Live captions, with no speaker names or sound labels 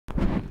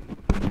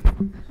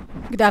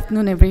Good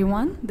afternoon,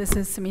 everyone. This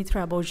is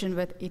Sumithra Bhojan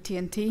with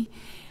AT&T.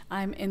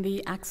 I'm in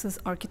the Access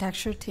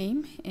Architecture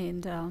team,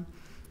 and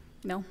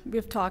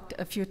we've talked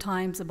a few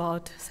times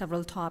about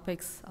several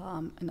topics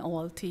in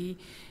OLT,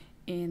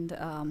 and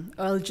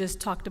Earl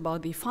just talked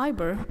about the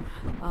fiber,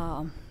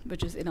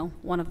 which is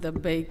one of the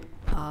big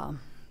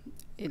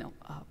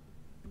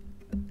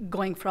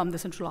going from the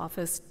central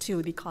office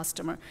to the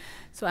customer.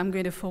 So I'm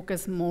going to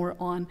focus more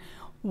on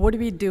what do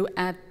we do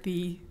at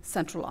the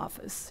central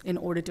office in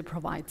order to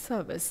provide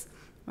service,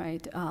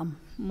 right?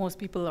 Most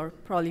people are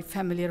probably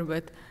familiar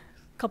with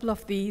a couple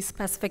of the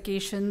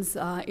specifications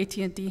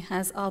AT&T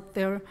has out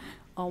there.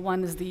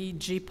 One is the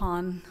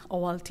GPON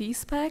OLT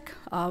spec,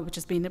 which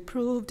has been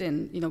approved,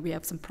 and we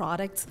have some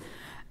products,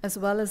 as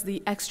well as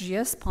the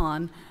XGS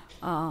PON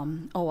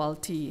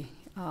OLT.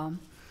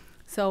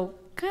 So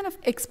kind of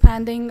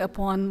expanding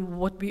upon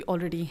what we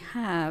already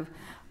have,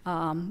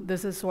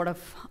 this is sort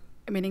of,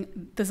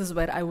 this is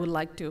where I would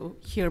like to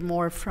hear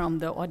more from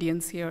the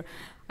audience here.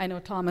 I know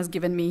Tom has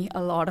given me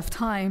a lot of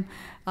time,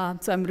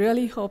 so I'm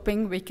really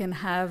hoping we can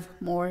have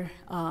more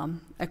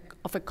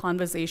of a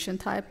conversation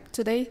type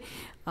today,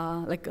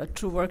 like a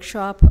true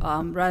workshop,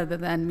 rather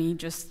than me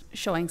just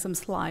showing some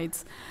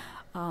slides.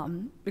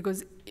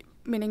 Because,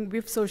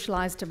 we've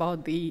socialized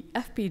about the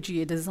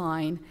FPGA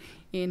design,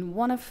 and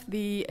one of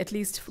the, at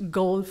least,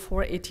 goal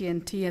for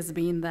AT&T has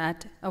been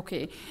that,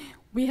 okay,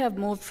 we have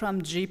moved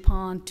from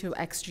GPON to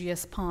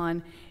XGS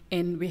PON,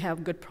 and we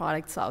have good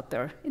products out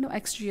there.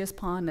 XGS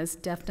PON is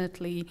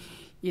definitely,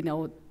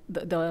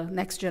 the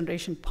next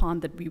generation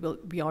PON that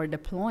we are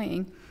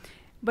deploying.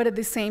 But at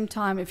the same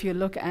time, if you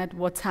look at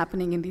what's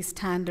happening in these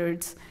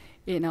standards,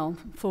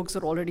 folks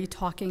are already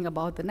talking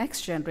about the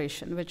next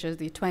generation, which is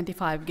the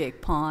 25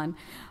 gig PON,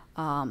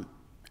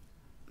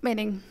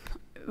 meaning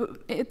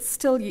it's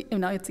still,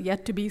 it's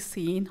yet to be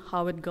seen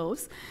how it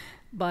goes.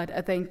 But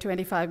I think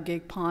 25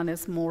 gig PON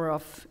is more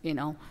of,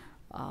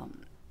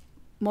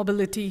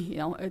 mobility.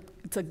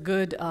 It's a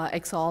good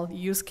XL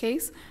use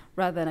case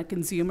rather than a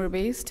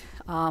consumer-based.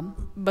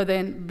 But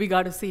then we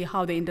got to see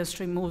how the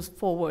industry moves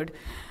forward.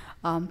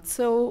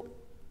 So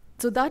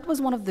that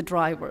was one of the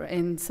driver,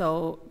 and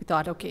so we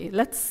thought, okay,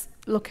 let's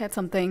look at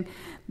something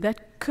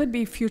that could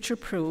be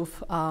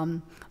future-proof.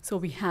 So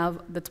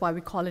that's why we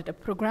call it a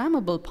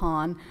programmable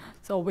PON.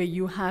 So where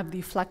you have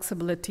the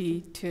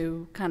flexibility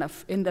to kind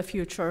of, in the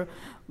future,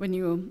 when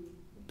you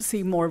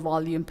see more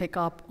volume pick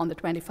up on the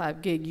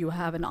 25 gig, you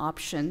have an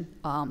option,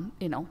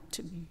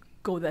 to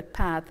go that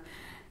path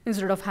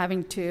instead of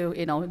having to,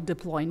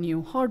 deploy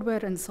new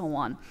hardware and so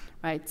on,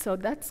 right? So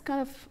that's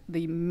kind of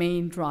the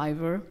main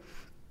driver.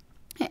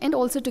 And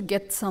also to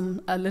get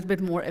a little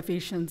bit more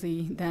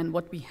efficiency than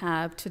what we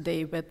have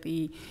today with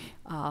the,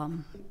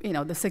 the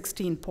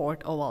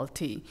 16-port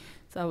OLT.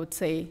 So I would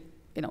say,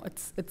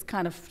 it's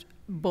kind of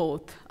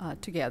both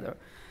together.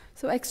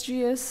 So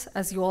XGS,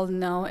 as you all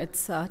know,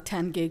 it's a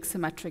 10 gig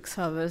symmetric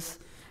service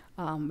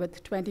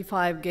with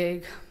 25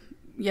 gig.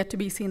 Yet to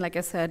be seen, like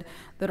I said,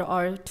 there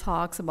are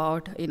talks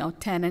about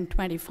 10 and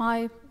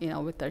 25,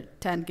 with the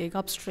 10 gig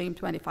upstream,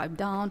 25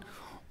 down,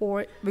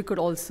 or we could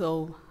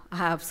also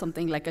have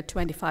something like a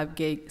 25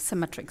 gig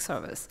symmetric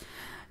service.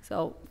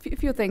 So a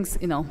few things,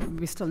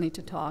 we still need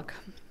to talk.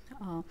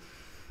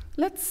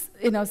 Let's,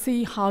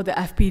 see how the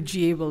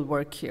FPGA will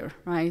work here,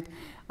 right?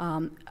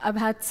 I've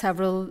had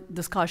several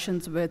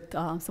discussions with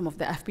some of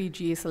the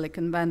FPGA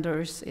silicon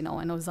vendors. I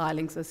know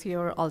Xilinx is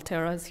here,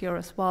 Altera is here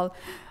as well.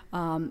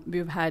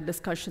 We've had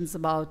discussions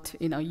about,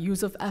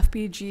 use of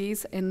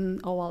FPGAs in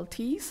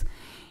OLTs,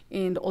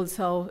 and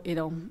also,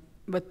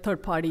 with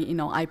third-party,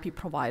 IP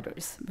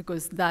providers,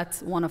 because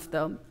that's one of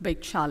the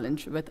big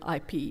challenge with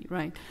IP,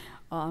 right?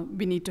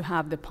 We need to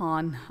have the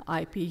PON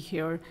IP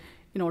here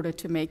in order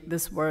to make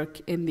this work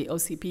in the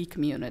OCP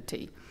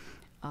community.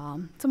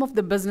 Some of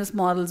the business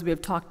models we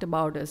have talked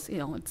about is,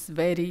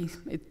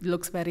 it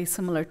looks very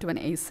similar to an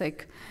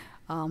ASIC,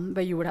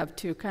 where you would have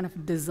to kind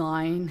of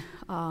design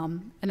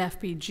an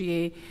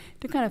FPGA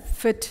to kind of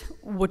fit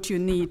what you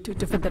need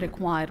to fit the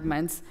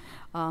requirements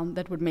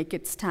that would make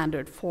it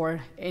standard for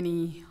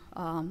any,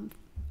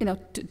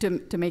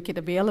 to make it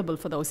available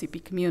for the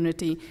OCP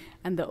community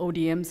and the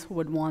ODMs who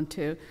would want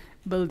to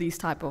build these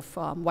type of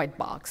white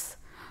box.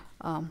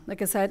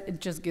 Like I said,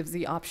 it just gives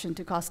the option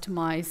to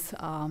customize.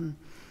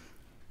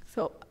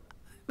 So,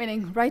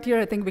 meaning right here,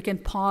 I think we can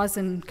pause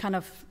and kind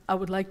of, I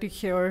would like to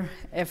hear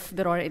if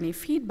there are any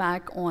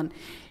feedback on,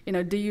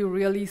 do you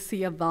really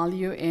see a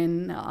value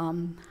in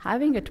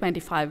having a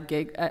 25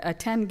 gig, a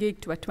 10 gig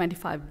to a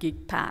 25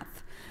 gig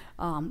path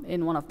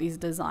in one of these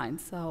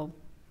designs? So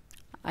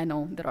I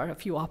know there are a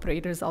few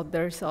operators out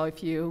there, so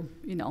if you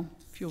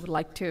would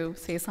like to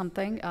say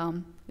something,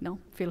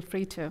 feel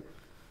free to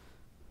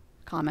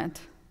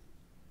comment.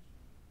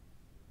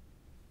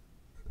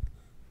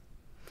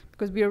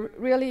 Because we're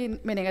really,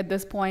 meaning at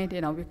this point,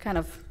 we're kind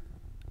of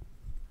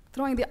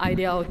throwing the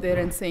idea out there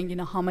and saying,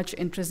 how much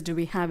interest do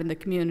we have in the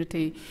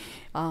community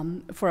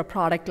for a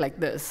product like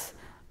this?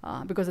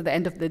 Because at the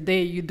end of the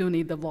day, you do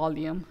need the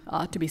volume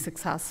to be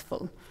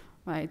successful,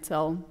 right?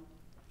 So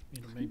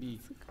You know, maybe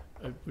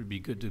it would be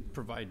good to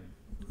provide,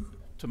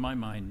 to my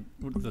mind,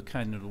 the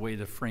kind of way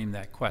to frame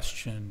that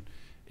question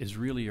is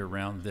really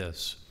around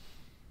this.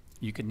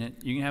 You can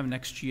have an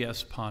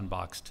XGS PON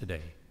box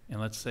today, and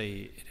let's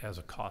say it has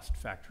a cost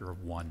factor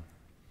of 1.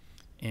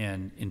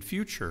 And in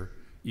future,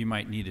 you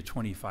might need a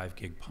 25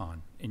 gig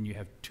PON, and you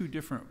have 2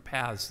 different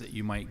paths that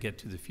you might get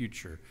to the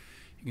future.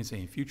 You can say,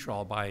 in future,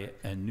 I'll buy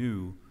a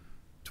new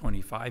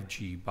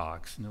 25G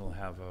box, and it'll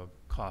have a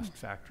cost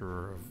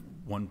factor of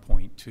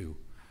 1.2,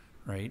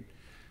 right?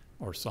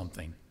 Or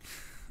something.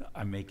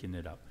 I'm making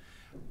it up.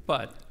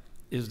 But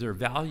is there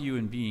value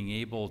in being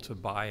able to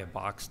buy a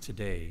box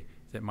today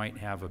that might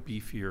have a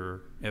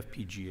beefier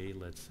FPGA,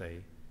 let's say,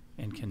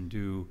 and can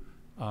do,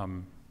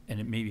 and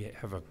it maybe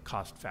have a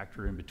cost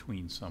factor in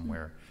between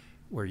somewhere,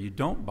 where you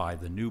don't buy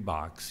the new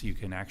box, you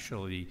can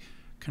actually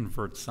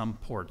convert some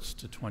ports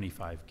to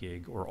 25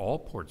 gig or all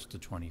ports to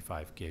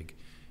 25 gig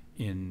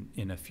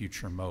in a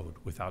future mode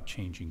without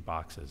changing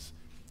boxes.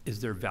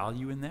 Is there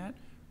value in that,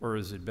 or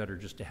is it better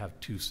just to have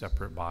 2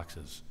 separate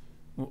boxes?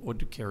 What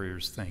do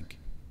carriers think?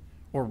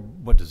 Or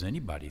what does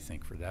anybody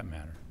think, for that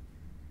matter?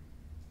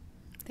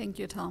 Thank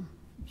you, Tom.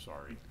 I'm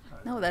sorry.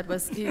 No, that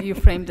was, you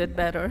framed it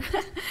better.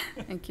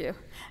 Thank you.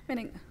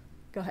 Meaning,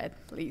 go ahead,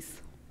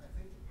 please. I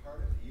think part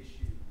of the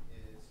issue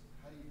is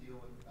how do you deal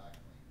with the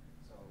backlink?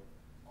 So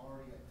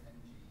already at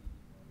 10G,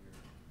 you're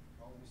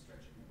probably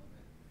stretching the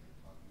limit. You're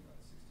talking about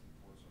 16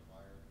 ports or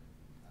higher.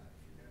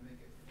 If you're going to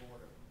make it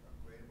forward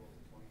upgradable to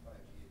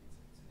 25G,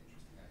 it's an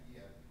interesting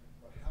idea.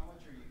 But how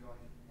much are you going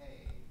to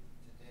pay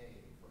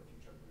today for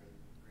future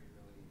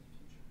upgradability in the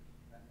future?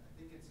 And I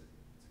think it's a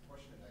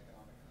question of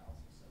economic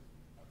analysis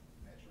of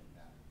measuring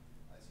that.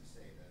 As you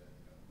say, the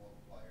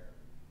multiplier,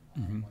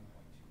 1.2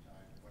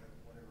 times,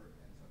 whatever it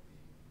ends up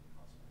being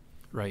cost.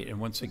 Right, and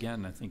once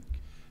again, I think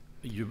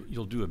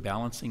you'll do a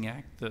balancing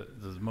act. The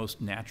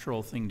most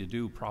natural thing to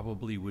do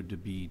probably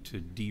would be to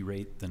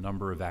derate the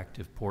number of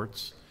active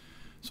ports.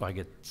 So I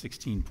get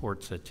 16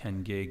 ports at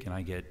 10 gig, and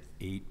I get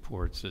 8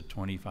 ports at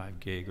 25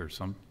 gig, or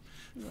some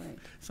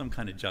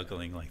kind of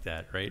juggling like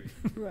that, right?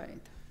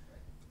 Right.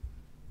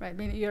 Right. I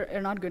mean,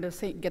 you're not going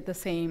to get the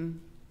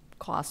same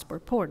cost per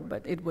port,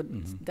 but it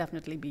would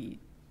definitely be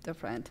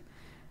different.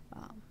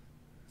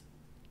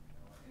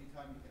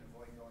 Anytime you can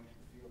avoid going to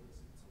the field,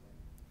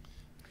 it's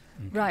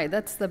a win. Right.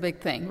 That's the big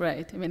thing,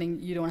 right? Meaning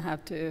you don't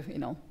have to,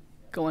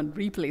 go and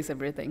replace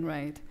everything,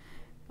 right?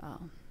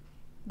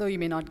 Though you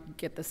may not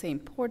get the same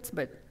ports,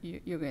 but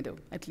you're going to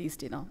at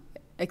least,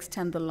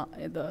 extend the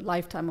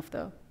lifetime of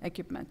the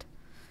equipment.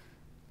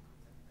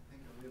 I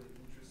think a really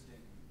interesting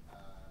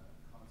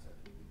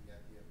concept would be the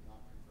idea of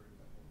not converting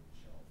the whole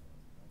shelf,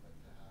 but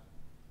to have,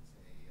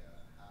 say,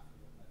 half of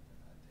them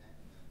at 10,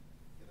 and then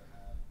the other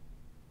half,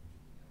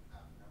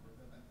 half the number of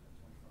them at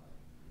 25.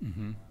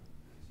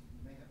 Because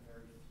you may have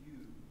very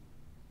few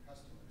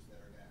customers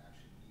that are going to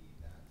actually need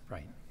that.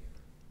 Right.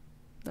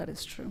 That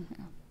is true,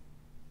 yeah.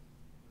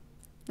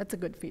 That's a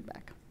good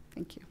feedback.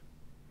 Thank you.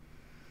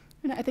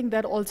 And I think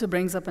that also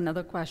brings up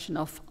another question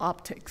of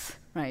optics,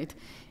 right?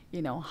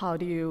 How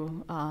do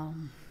you,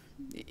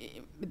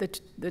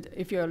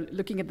 if you're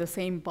looking at the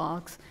same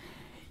box,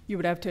 you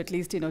would have to at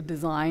least,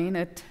 design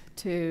it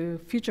to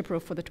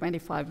future-proof for the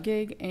 25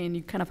 gig, and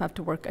you kind of have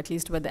to work at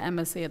least with the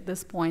MSA at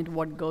this point,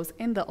 what goes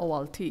in the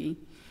OLT.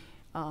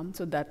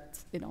 So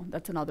that's,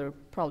 that's another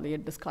probably a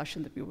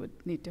discussion that we would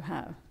need to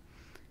have.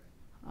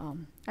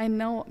 I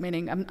know,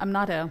 meaning I'm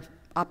not a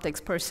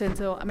optics person,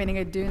 so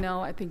I do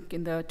know, I think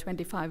in the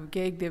 25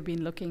 gig, they've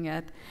been looking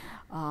at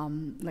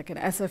like an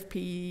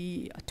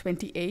SFP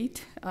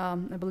 28, I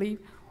believe,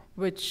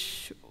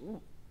 which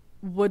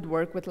would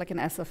work with like an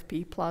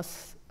SFP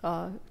plus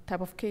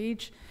type of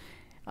cage.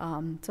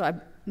 So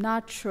I'm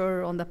not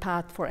sure on the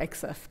path for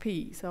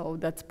XFP, so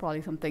that's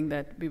probably something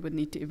that we would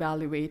need to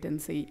evaluate and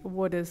see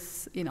what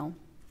is,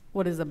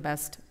 what is the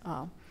best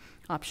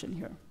option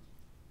here.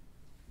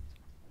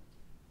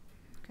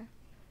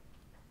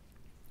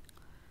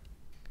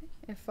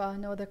 If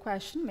no other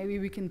question, maybe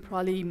we can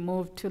probably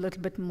move to a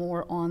little bit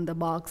more on the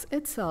box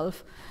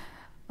itself.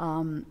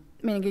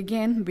 Meaning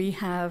again, we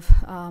have,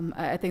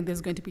 I think there's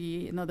going to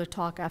be another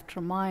talk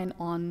after mine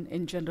on,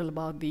 in general,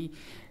 about the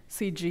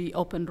CG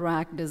open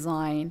rack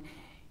design.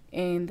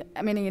 And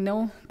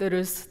there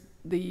is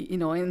the,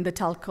 in the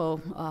telco,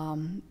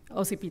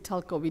 OCP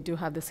Telco, we do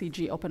have the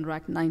CG open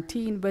rack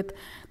 19 with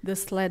the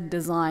sled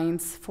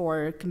designs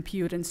for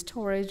compute and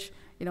storage.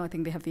 I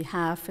think they have the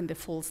half and the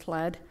full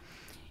sled.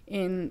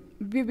 And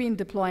we've been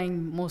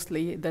deploying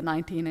mostly the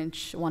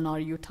 19-inch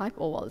 1RU type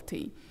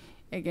OLT.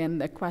 Again,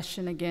 the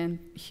question again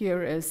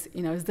here is,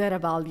 is there a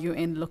value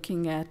in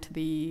looking at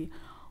the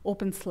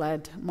open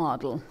sled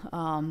model?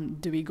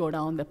 Do we go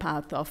down the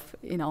path of,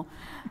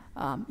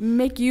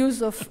 make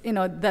use of,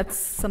 that's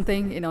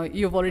something,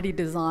 you've already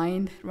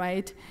designed,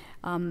 right?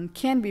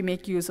 Can we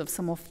make use of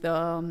some of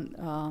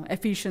the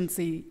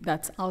efficiency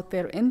that's out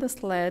there in the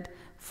sled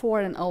for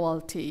an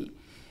OLT?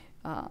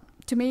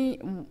 to me,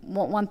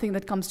 one thing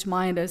that comes to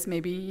mind is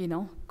maybe, you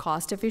know,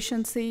 cost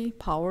efficiency,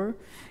 power,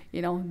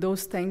 you know,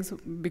 those things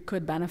we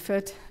could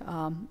benefit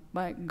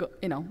by,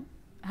 you know,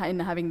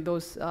 in having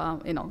those,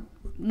 you know,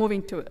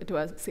 moving to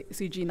a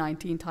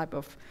CG19 type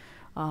of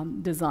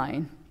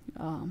design.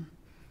 So.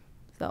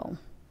 Total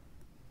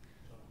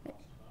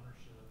cost of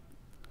ownership,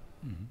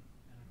 Mhm.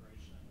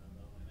 integration of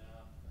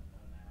ONF and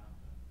ONAP,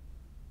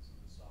 and some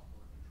of the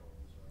software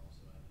controls are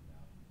also added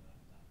value to that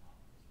model as well.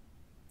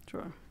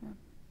 Sure. Yeah.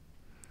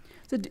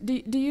 So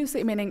do you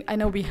see, meaning, I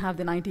know we have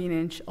the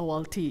 19-inch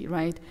OLT,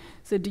 right?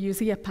 So do you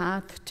see a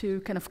path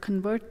to kind of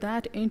convert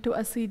that into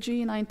a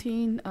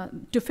CG19,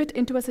 to fit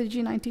into a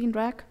CG19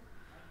 rack?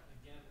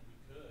 Again, we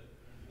could,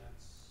 and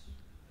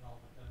it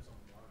all depends on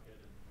the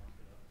market and the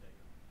market uptake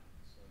on that.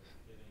 So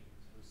getting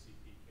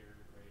OCP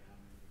carrier grade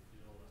out into the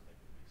field, I think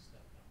would be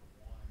step number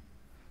one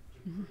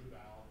to prove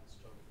out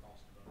its total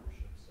cost of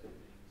ownership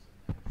savings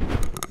and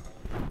actual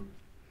quality.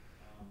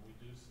 We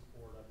do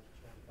support up to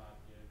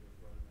 25 gig with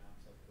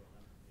roadmaps up to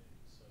 100 gig.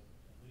 So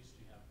at least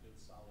you have good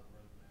solid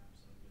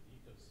roadmaps and a good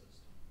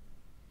ecosystem.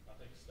 I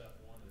think step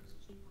one is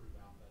to prove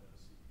out that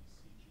OCP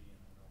CG in a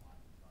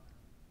real-life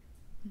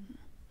environment.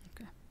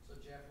 Okay. So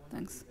Jeff,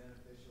 wouldn't Thanks. it be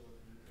beneficial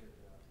if you could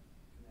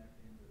connect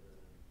into the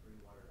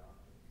pre-wired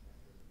optic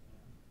connector?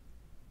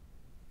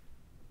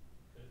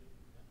 Could,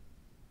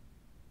 yeah.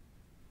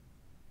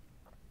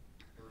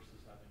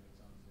 Versus having its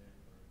own ZIC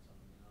or its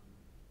own NUM.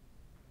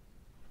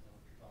 Is that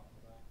what you're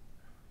talking about?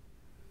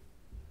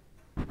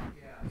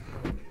 Yeah,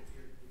 so if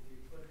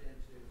you put it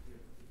into,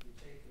 if you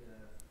take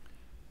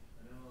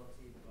an OLT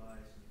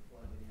device and you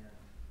plug it in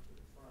to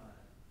the front,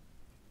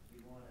 you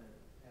want to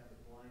have it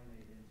blind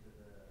made into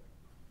the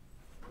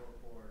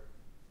 4-port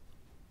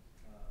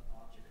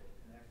optical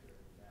connector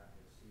in the back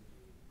of the CG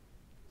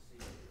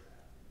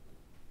rack.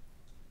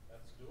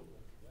 That's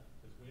doable, yeah,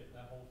 because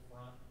that whole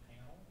front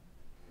panel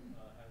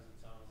has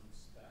its own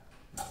spec.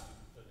 You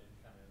can put in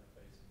kind of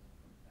interface in that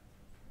front panel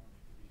if you want.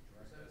 It could be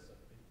direct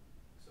SFP.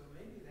 So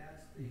maybe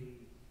that's the,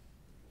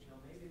 you know,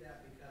 maybe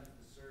that becomes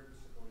the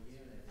serviceable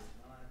unit. It's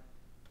not,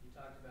 you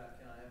talked about,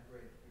 can I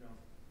upgrade, you know,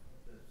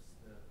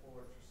 the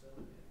ports or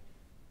silicon.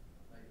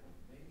 Like,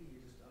 maybe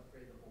you just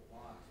upgrade the whole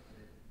box, but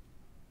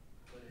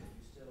if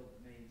you still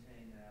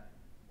maintain that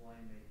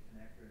blind made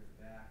connector in the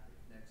back that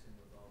connects in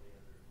with all the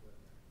other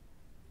equipment.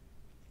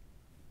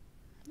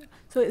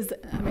 So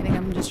I mean,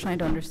 I'm just trying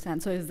to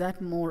understand. So is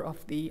that more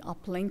of the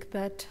uplink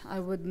that I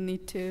would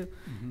need to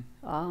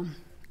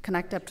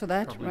connect up to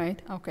that, Probably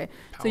right? Okay.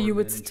 Power So you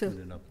would management still,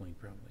 and uplink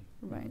probably.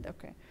 right,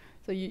 okay.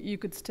 So you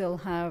could still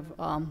have,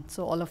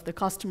 so all of the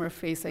customer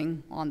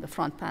facing on the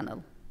front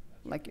panel,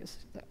 like you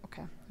said,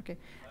 okay, okay. I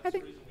That's the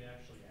think, reason we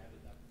actually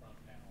added that front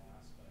panel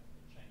aspect,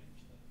 the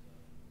change that,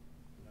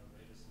 you know,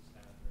 Ratus has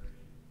had very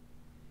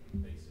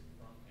basic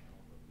front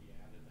panel, but we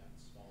added that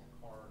small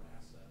card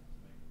asset to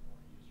make it more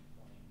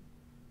user-plain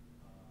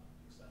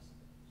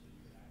accessible. So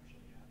you could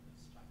actually add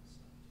this type of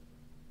stuff to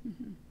it.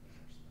 mhm. in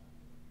our spec.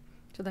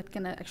 So that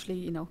can actually,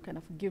 you know, kind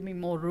of give me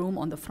more room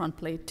on the front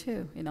plate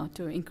too, you know,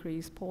 to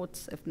increase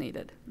ports if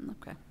needed.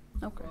 Okay,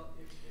 okay. Well,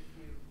 if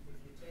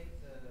you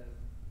take that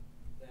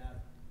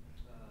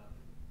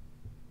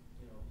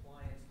you know,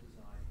 appliance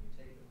design, you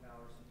take the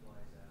power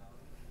supplies out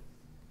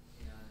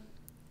and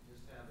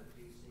just have a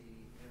DC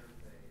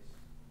interface,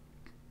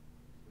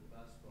 the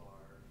bus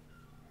bar,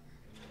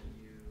 and then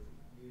you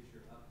use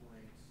your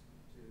uplinks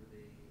to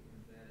the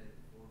embedded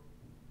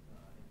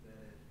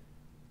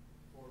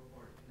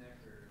 4-port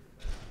connector in the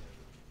back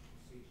of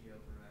CG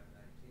Open Rack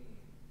 19.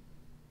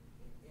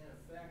 In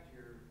effect,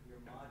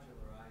 you're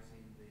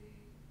modularizing the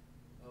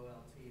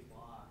OLT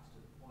box to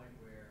the point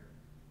where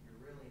you're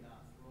really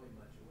not throwing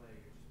much away.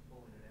 You're just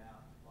pulling it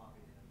out and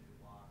plopping it in a new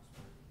box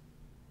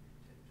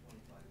with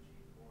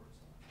 25G ports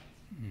on it.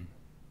 Mhm.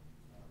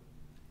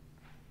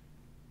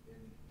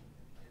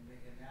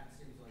 And that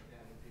seems like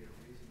that would be a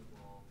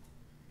reasonable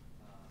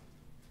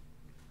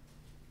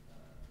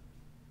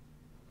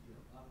you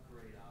know,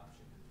 upgrade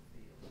option in the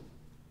field.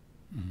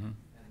 Mhm.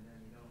 And then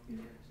you don't get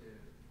into,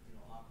 you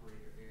know,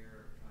 operator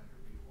error, trying to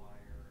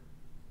rewire,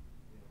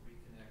 you know,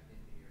 reconnect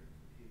into your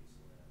compute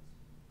sleds.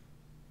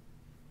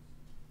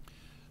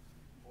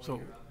 Or So-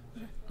 your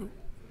uplink,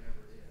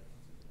 whatever it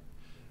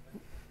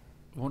is.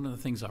 One of the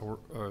things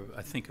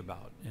I think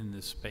about in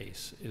this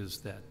space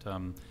is that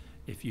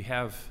if you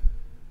have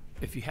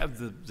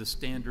the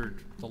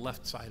standard, the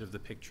left side of the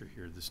picture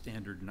here, the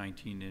standard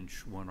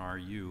 19-inch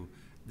 1RU,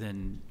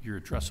 then your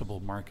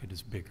addressable market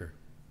is bigger,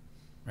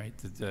 right?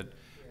 That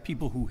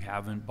people who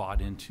haven't bought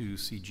into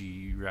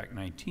CG Rack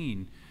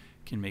 19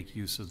 can make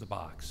use of the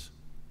box.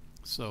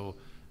 So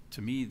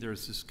to me,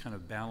 there's this kind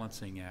of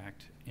balancing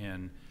act,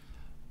 and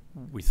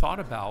we thought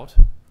about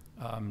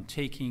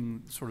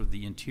taking sort of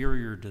the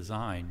interior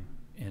design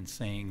and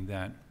saying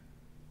that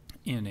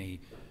in a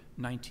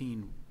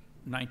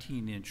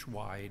 19-inch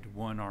wide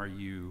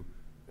 1RU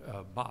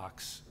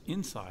box,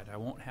 inside I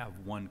won't have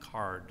one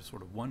card,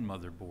 sort of one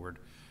motherboard,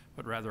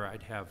 but rather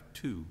I'd have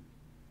two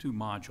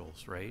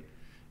modules, right?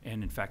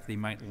 And in fact, they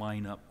might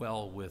line up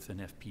well with an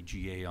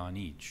FPGA on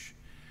each.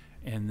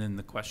 And then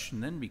the question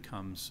then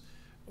becomes,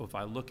 if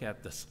I look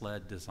at the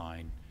sled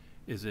design,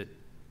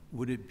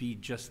 would it be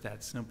just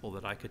that simple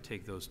that I could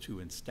take those two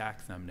and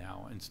stack them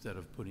now instead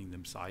of putting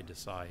them side to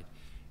side?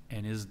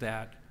 And is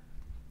that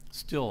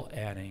still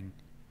adding,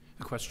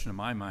 the question in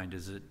my mind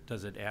is,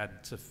 does it add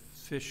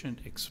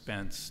sufficient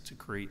expense to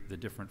create the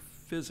different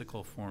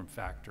physical form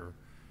factor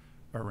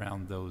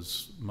around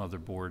those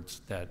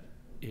motherboards that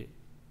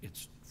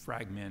it's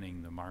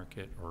fragmenting the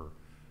market, or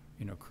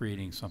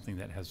creating something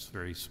that has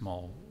very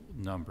small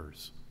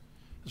numbers?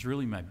 It's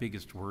really my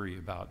biggest worry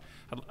about.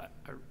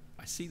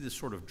 I see this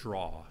sort of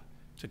draw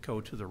to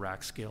go to the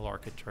rack scale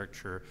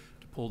architecture,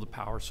 to pull the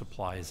power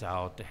supplies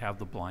out, to have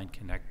the blind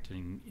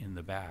connecting in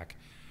the back.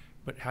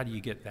 But how do you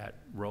get that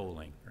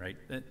rolling, right?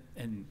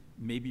 And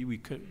maybe we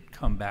could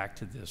come back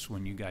to this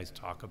when you guys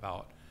talk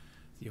about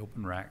the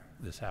open rack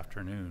this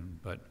afternoon,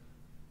 but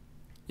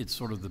it's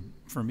sort of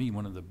for me,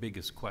 one of the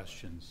biggest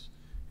questions,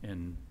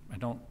 and I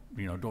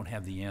don't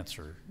have the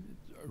answer.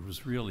 It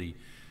was really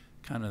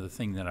kind of the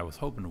thing that I was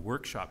hoping a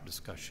workshop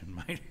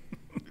discussion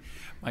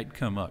might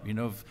come up.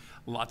 If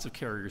lots of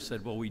carriers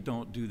said, well, we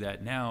don't do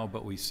that now,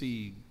 but we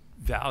see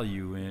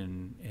value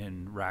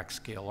in rack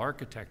scale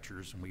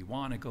architectures and we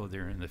want to go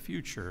there in the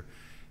future,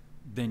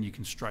 then you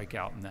can strike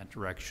out in that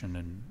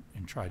direction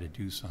and try to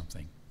do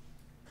something.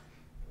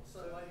 So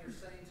what you're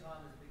saying, Tom,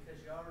 is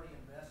because you already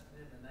invested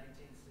in the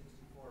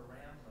 1964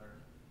 Rambler,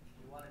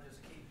 you want to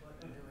just keep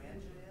putting a new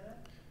engine in it?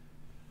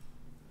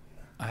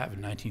 I have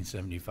a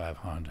 1975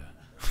 Honda.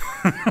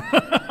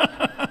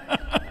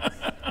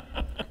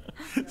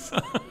 So.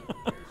 AT&T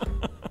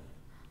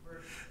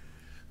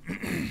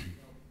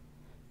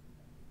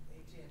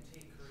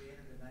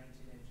created the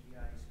 19-inch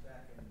EI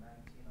spec in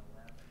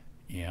 1911.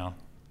 Yeah.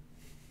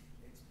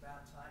 It's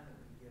about time that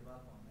we give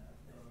up on that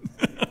thing. Go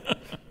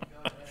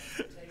ahead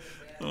and take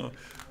advantage of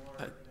some more,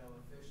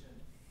 efficient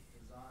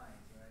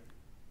designs, right?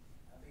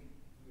 I mean,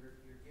 you're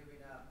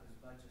giving up as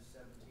much as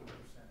 17%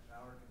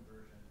 power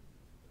conversion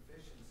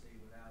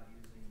efficiency without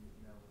using,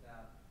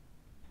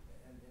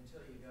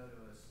 until you go to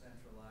a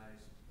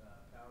centralized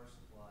power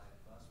supply and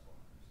bus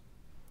bars.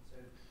 So,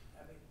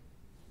 I mean.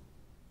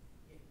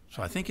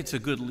 So I think it's a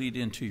good lead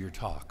into your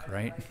talk,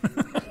 right?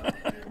 But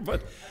I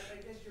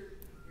guess you're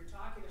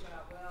talking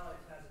about, well,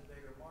 it has a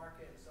bigger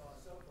market and so on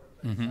and so forth.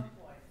 But at some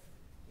point,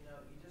 you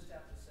just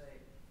have to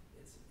say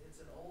it's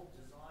an old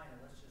design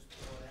and let's just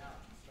throw it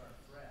out and start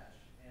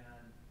fresh,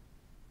 and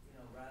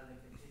rather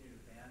than continue to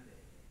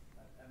band-aid it.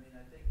 I mean,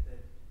 I think that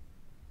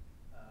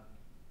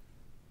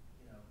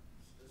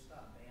let's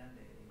stop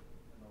band-aiding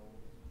an old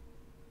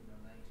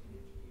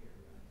 19-inch gear,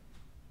 right?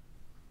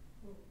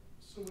 Well,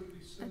 so would it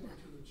be similar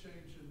to the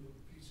change in the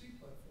PC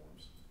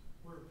platforms,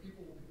 where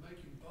people will be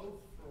making both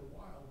for a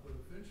while, but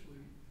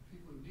eventually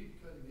people who need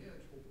cutting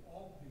edge will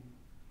all be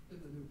in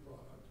the new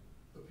product.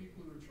 The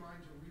people who are trying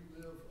to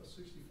relive a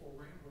 64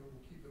 Rambler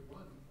will keep it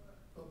running,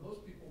 but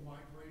most people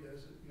migrate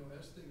as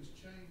as things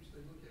change.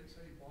 They look at and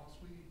say, hey, boss,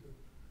 we need to,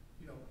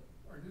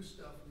 our new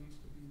stuff needs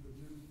to be the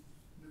new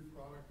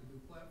product, the new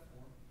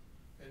platform,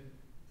 and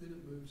then it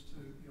moves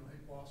to, hey,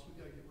 boss, we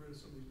got to get rid of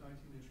some of these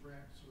 19-inch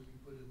racks so we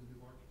can put in the new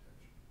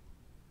architecture.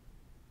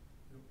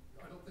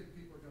 I don't think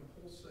people are going to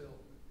wholesale.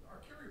 Our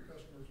carrier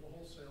customers will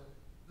wholesale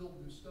build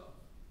new stuff,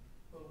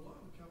 but a lot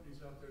of the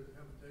companies out there that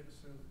have a data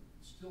center that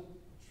still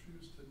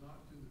choose to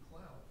not do the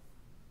cloud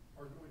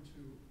are going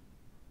to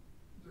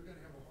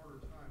have a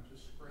harder time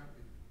just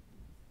scrapping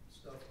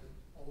stuff that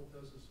all it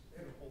does is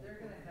hold. They're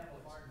going to have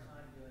a hard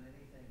time doing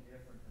anything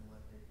different than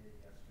what they did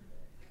yesterday.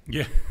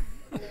 Yeah.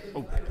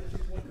 Oh. I was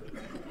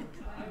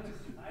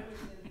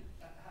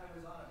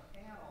on a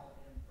panel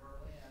in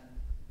Berlin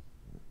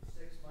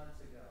 6 months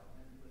ago,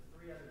 and with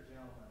 3 other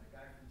gentlemen, a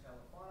guy from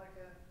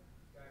Telefonica,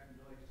 a guy from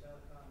Deutsche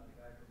Telekom, and a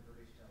guy from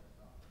British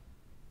Telecom,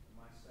 and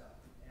myself.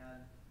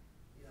 And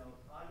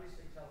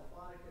obviously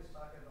Telefonica is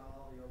talking about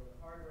all the open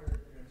hardware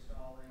that they're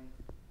installing.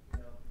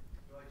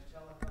 Deutsche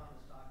Telekom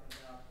is talking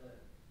about the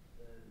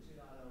 2.0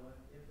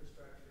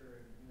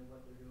 infrastructure and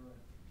what they're doing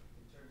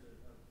in terms of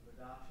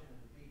adoption.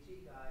 And the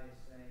BT guy is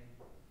saying,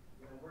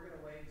 we're going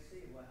to wait and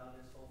see how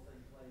this whole thing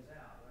plays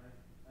out, right?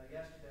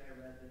 Yesterday I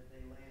read that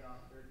they laid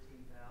off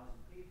 13,000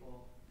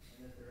 people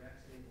and that they're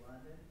exiting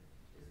London.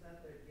 Isn't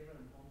that they're giving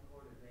them home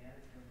court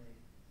advantage when they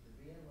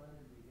be in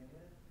London to begin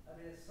with? I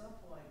mean, at some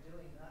point,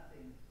 doing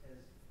nothing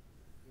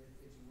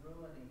it's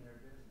ruining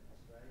their business,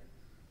 right?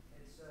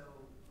 And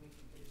so we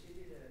can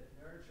continue to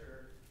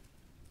nurture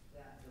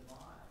that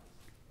demise,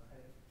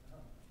 right?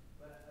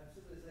 But I'm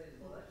simply saying,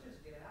 well, let's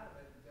just get out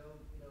of it and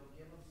go,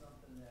 give them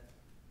something that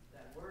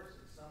works.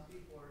 And some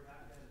people are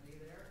not going to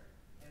be there,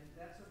 and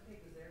that's okay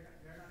because they're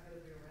not going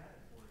to be around in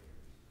 4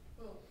 years.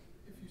 Well,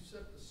 if you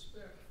set the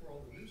spec for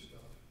all the new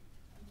stuff,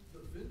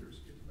 the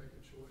vendors get to make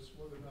a choice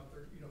whether or not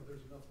there's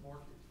enough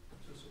market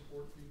to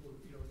support people.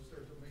 Is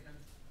there demand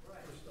for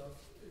stuff?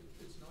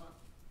 It's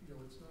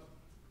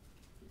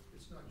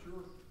not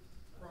your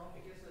problem. I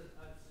guess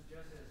I'd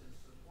suggest as a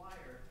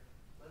supplier,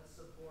 let's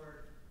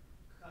support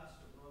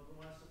customer. Well, we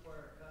want to support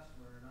our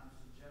customer, and I'm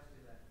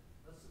suggesting that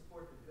let's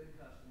support the good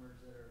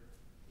customers that are,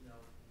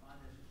 on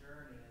this journey.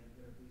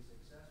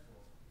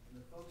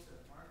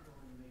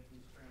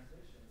 these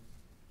transitions,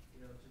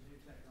 you know, to do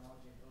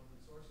technology and open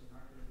sourcing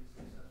aren't going to be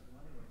successful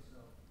anyway. So,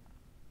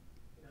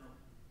 you know,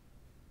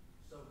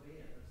 so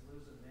be it. Let's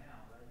lose them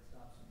now, right?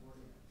 Stop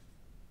supporting them.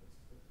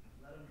 Let's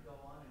let them go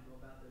on and go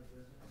about their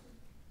business,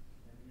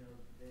 and you know,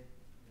 they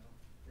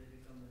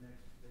become the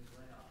next big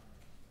layoff.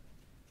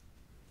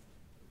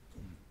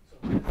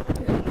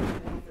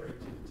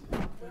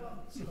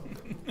 So,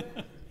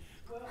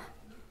 Well,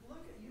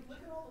 look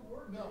at all the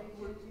work No, that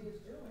AT&T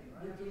is doing,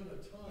 right? We're doing a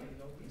ton in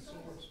open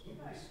source, but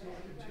we still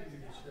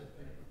continue to ship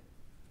paper.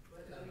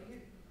 But I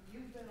mean,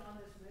 you've been on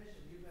this mission,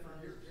 you've been For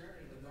on this years.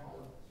 journey with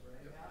all of us,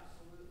 right? Yep.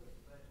 Absolutely.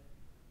 But,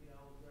 you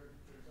know, there's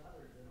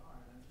others that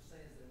aren't. I'm just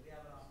saying is that we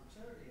have an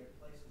opportunity at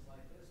places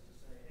like this to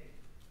say, hey,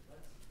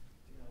 let's,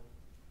 you know,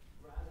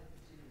 rather than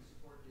continue to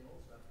support the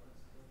old stuff,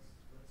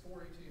 let's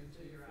For AT&T,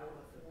 figure out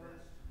what the for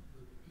best.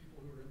 the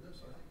people who are in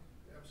this, I think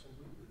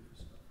absolutely new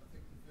stuff. I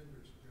think the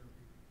vendors are gonna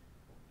be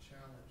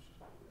challenged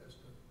as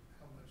to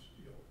how much,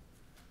 you know,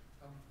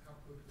 how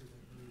quickly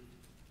they move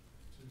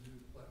to new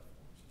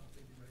platforms. And I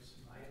think you may see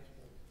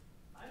multiple.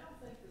 I don't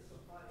think the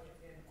supply,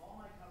 in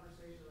all my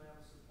conversations I have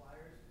with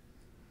suppliers,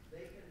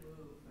 they can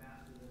move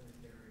faster than the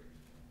carriers.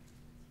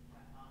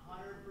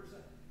 100%.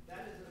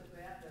 That is a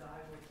bet that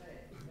I will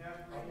take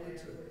every I would day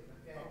of too. the week,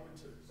 okay? I would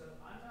too. So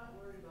I'm not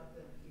worried about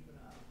them keeping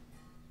up,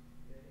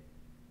 okay?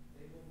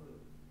 They will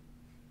move.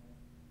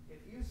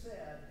 If you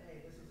said,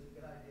 hey, this is a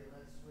good idea,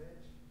 let's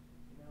switch,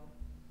 you know,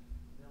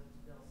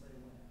 they'll say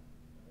when,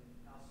 right?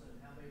 How soon,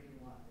 how big do you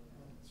want?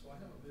 You know? So I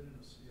haven't been in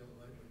a CO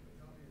lately, but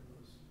how many of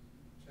those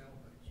channel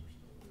banks are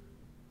still there?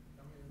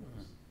 How many of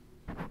those,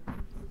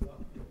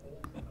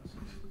 old buses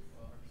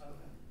are still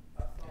there?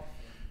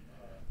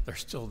 They're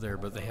still there,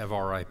 but they have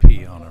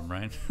RIP on them,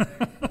 right?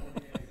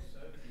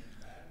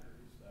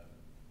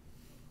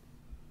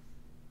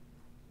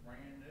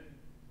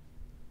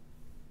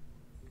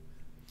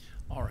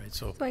 All right,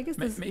 so So I guess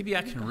this- maybe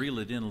I can reel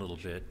it in a little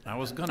bit. I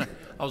was gonna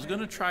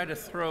try to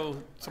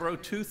throw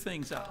two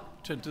things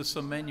out to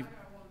some menu.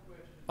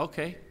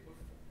 Okay.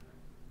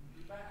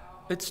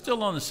 It's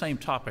still on the same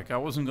topic. I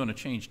wasn't going to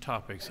change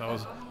topics. I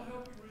was. I'm gonna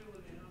help you reel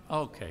it in.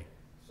 Okay.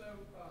 So,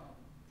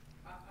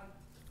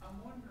 I'm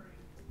wondering,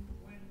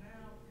 when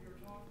now you're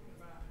talking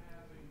about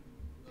having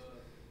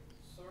the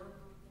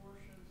server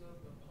portions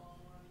of the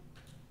PON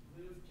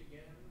live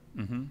together,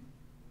 Mm-hmm.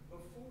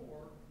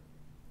 before,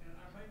 and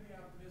maybe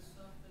I've missed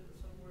something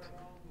somewhere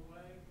along the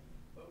way,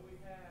 but we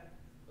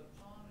had the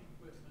PON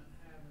equipment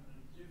having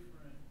a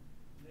different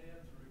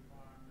NEBS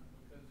requirement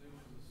because it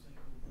was a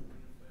single point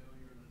of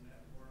failure in the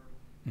network.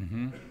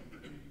 Mm-hmm.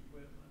 Compute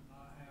equipment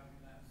not having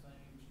that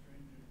same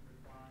stringent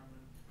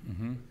requirement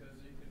Mm-hmm. because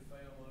it could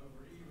fail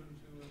over even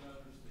to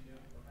another CO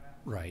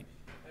perhaps. Right.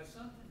 Has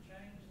something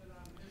changed that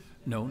I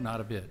missed? No, not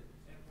a bit.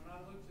 And when I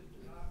looked at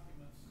the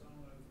documents, I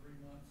don't know, 3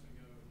 months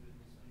ago, it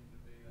didn't seem to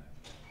be that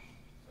case.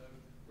 So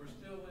we're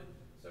still in,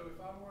 so if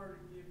I were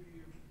to give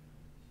you,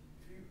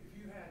 if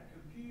you had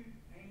compute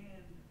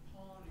and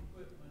PON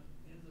equipment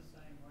in the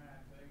same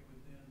rack, they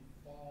would then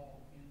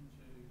fall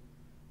into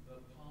the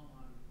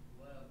PON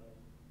level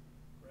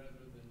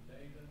rather than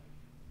data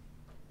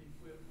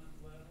equipment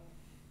level,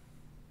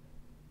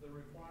 the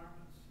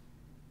requirements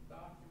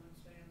document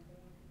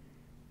standpoint?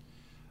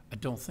 I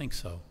don't think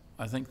so.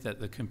 I think that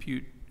the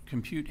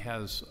compute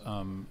has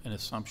an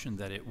assumption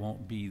that it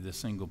won't be the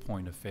single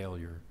point of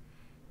failure,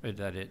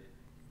 that it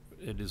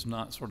is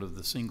not sort of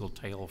the single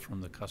tail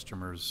from the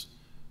customer's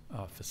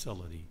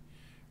facility.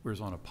 Whereas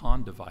on a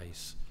PON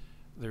device,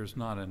 there's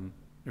not an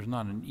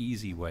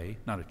easy way,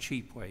 not a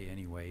cheap way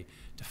anyway,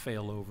 to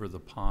fail over the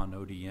PON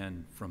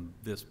ODN from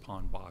this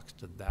PON box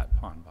to that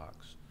PON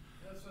box.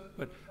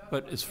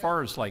 But as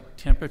far as like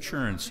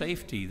temperature and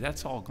safety,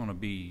 that's all going to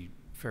be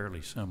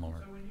fairly similar.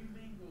 So when you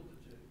mingle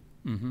the two,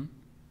 Mm-hmm.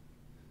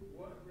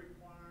 what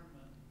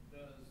requirement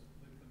does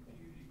the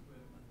compute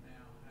equipment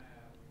now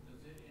have?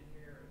 Does it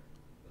inherit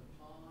the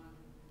PON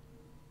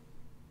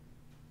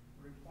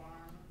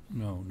requirements?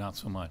 No, not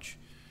so much.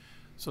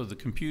 So the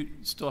compute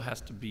still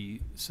has to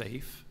be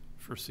safe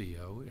for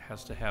CO. It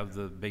has to have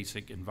the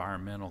basic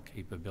environmental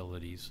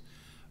capabilities.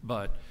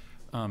 But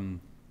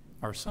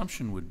our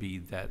assumption would be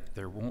that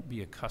there won't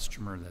be a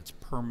customer that's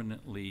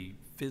permanently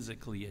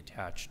physically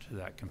attached to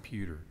that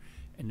computer.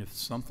 And if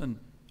something,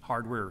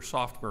 hardware or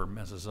software,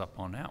 messes up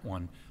on that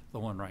one, the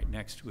one right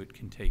next to it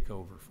can take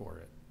over for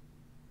it.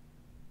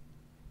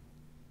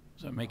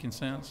 Is that making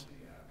sense?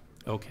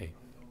 Okay.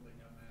 I don't think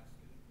I'm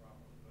asking it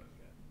properly, but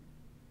okay.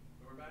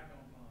 So we're back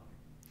on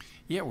PON.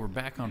 Yeah, we're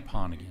back on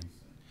PON again.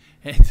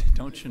 Hey,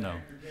 don't you know?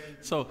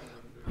 So,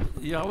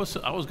 yeah, I was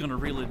going to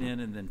reel it in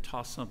and then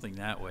toss something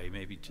that way,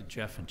 maybe to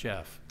Jeff and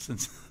Jeff,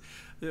 since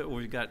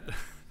we got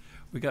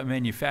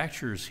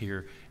manufacturers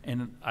here,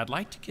 and I'd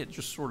like to get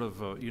just sort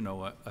of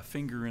a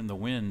finger in the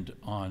wind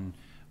on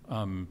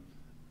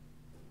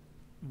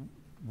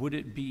would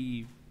it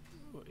be,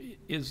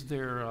 is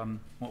there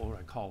what would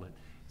I call it?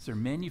 Is there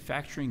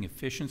manufacturing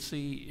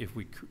efficiency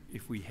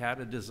if we had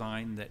a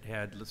design that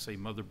had, let's say,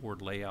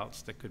 motherboard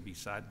layouts that could be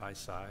side by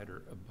side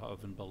or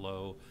above and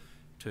below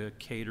to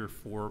cater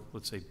for,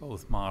 let's say,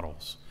 both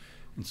models.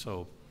 And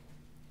so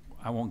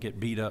I won't get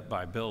beat up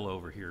by Bill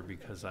over here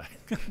because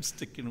I'm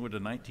sticking with a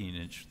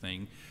 19-inch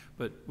thing,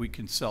 but we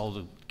can sell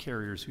to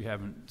carriers who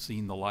haven't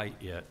seen the light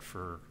yet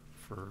for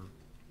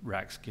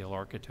rack scale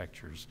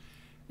architectures.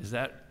 Is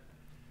that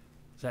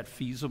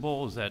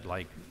feasible? Is that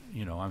like,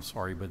 you know, I'm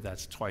sorry, but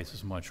that's twice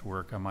as much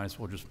work. I might as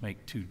well just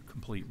make 2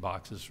 complete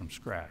boxes from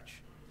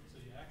scratch. So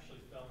you actually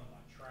fell in my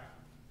trap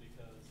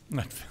because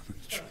Not feeling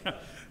the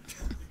trap.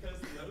 because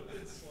the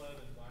open sled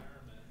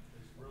environment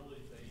is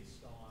really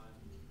based on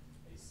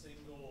a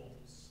single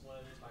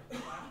sled type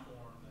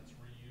platform that's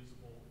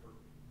reusable for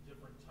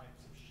different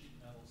types of sheet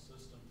metal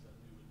systems that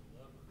we would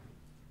deliver.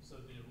 So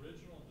the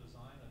original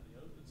design of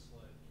the open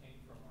sled came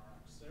from our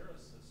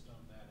Axera system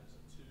that is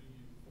a 2U,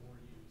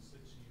 4U,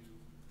 6U,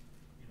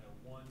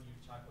 1U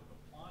type of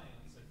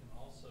appliance that can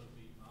also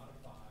be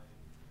modified,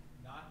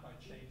 not by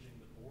changing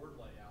the board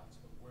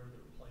layouts, but where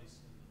they're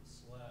placed into the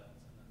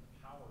sleds and then the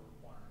power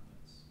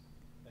requirements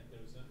that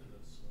goes into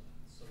those sleds.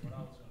 So what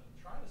I was going to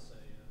try to say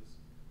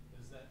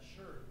is that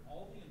sure,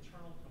 all the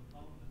internal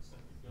components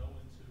that could go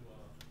into a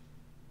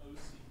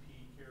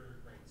OCP carrier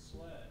grade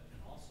sled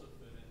can also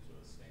fit into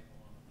a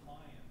standalone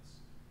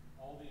appliance.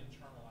 All the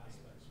internal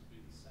aspects would be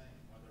the same,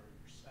 whether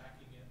you're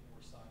stacking it or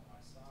side by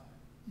side.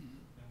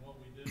 And what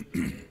we did with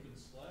the open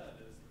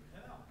sled is the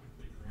pinout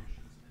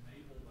configurations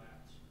enable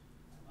that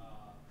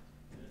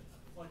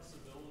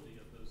flexibility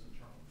of those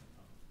internal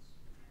components.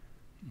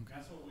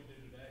 That's what we do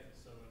today.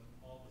 So in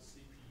all the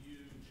CPU,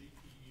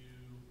 GPU,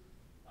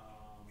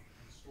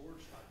 and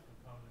storage type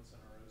components in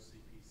our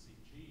OCP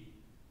CG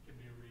can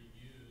be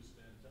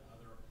reused into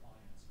other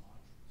appliance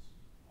modules,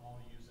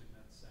 all using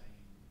that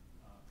same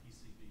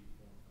PCB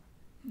form factor.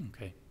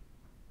 Okay.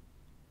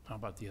 How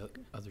about the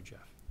other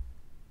Jeff?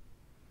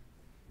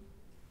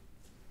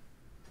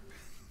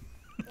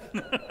 I'm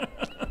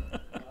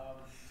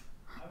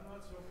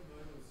not so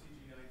familiar with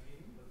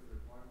CG19, what the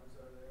requirements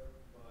are there,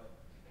 but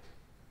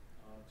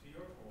to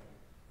your point,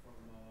 from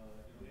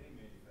any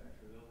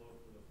manufacturer, they'll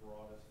look for the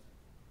broadest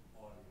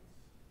audience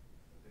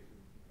that they can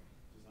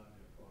design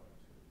their product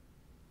to,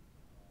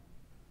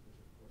 which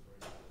of course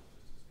right now is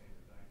just a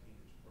standard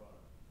 19-inch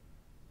product.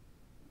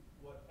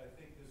 What I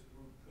think this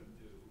group could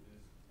do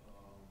is,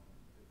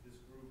 if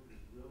this group is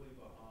really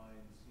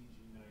behind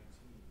CG19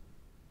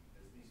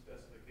 as the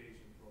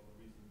specification for all the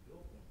reasons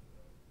Bill pointed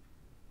out,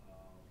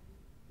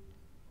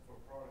 for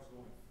products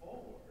going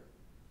forward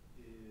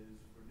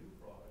is for new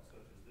products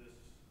such as this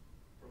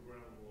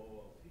programmable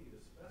OLT to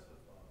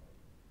specify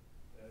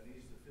that it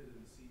needs to fit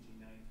in the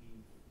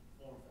CG19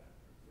 form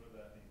factor, whatever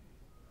that may be.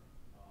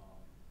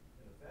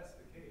 And if that's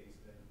the case,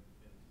 then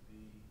and to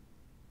be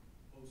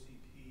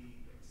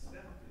OCP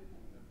accepted,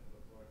 you have to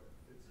have a product that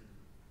fits in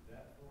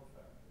that form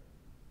factor.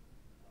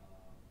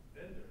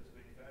 Vendors,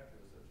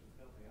 manufacturers such as the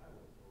company I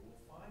work for, will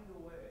find a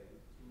way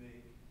to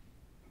make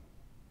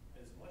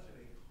as much of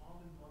a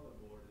common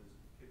motherboard as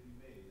can be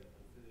made that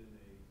will fit in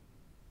a,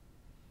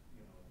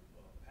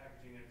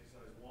 packaging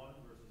exercise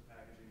 1 versus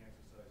packaging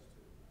exercise 2.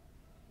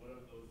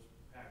 Whatever those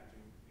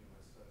packaging,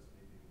 exercises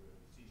may be, with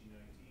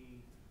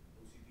CG19,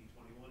 OCP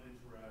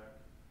 21-inch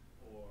rack,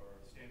 or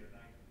standard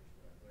 19-inch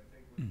rack. But I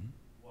think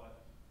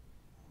what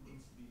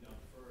needs to be done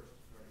first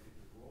to try to get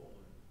this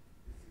rolling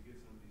is to get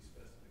some of these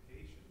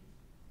specifications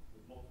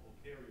with multiple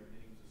carrier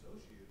names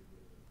associated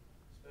with it,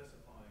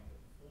 specifying the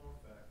form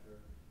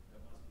factor that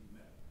must be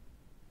met.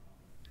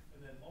 And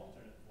then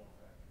alternate form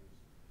factors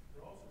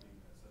could also be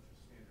met, such as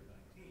standard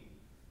 19.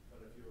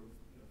 But if you're,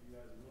 if you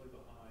guys are really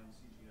behind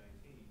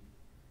CG19,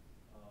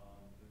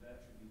 then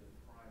that should be the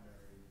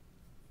primary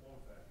form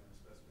factor and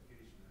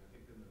specification. And I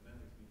think then the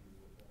vendor community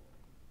will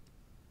follow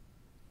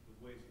with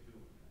ways of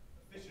doing that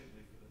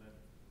efficiently for the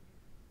vendor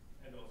community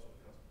and also the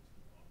customers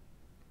in the long run.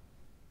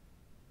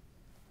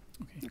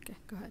 Okay,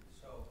 go ahead.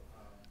 So,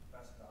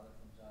 Professor Dollar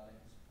from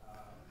Xilinx,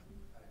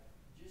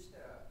 just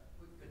a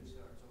quick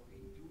concern. So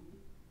we do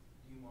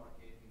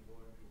demarcate and go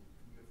into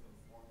 2 different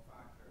form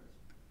factors.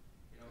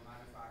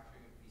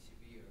 Manufacturing a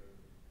PCB or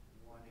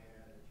one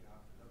area that you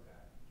have to look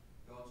at.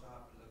 You also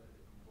have to look at the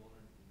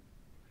component and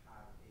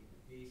have a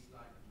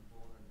baseline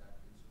component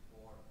that can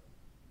support,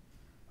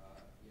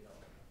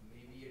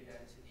 maybe a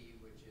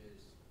density which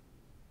is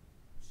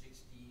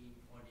 16,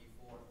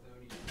 24,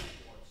 30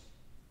 ports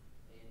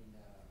in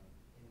the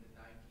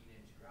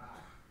 19-inch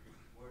rack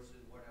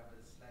versus whatever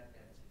the sled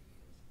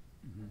density is.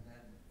 And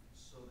then,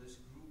 so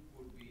this group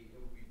would be, it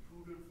would be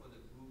prudent for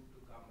the group to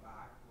come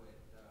back with,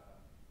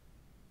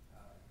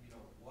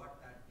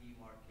 what that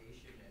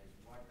demarcation is,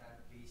 what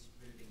that base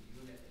building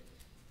unit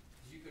is.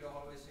 Because you could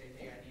always say,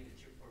 hey, I need a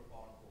chip per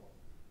PON core,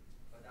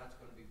 but that's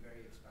going to be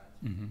very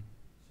expensive.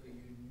 So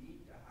you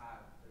need to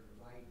have the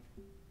right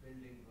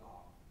building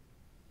block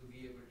to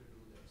be able to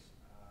do this.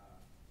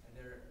 And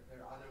there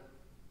are other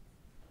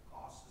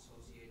costs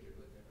associated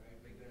with it, right?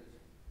 Because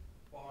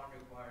PON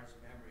requires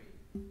memory.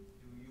 Do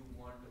you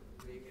want to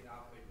break it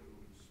up into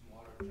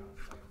smaller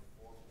chunks like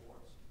 4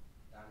 ports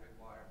that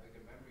require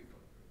bigger memory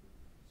footprint?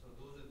 So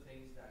those are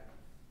things that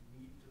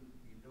need to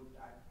be looked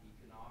at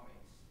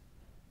economics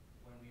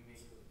when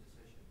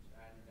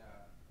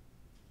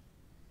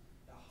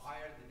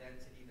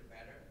density, the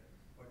better,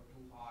 but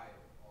too high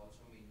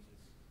also means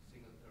it's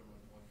single thermal,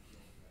 one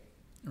fuel, right?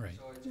 Right.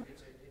 So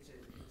it's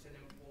an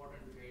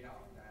important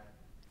trade-off that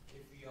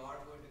if we are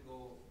going to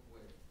go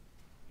with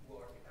two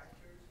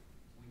architectures,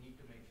 we need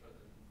to make sure that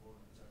the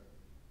components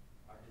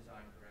are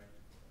designed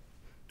correctly.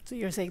 So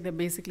you're saying that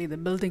basically the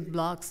building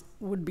blocks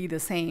would be the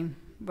same,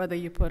 whether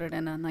you put it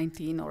in a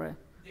 19 or a,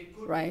 They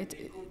could right?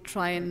 They could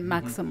Try and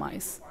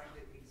maximize. find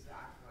the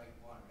exact right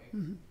one, right?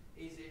 Mhm.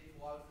 Is it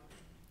 12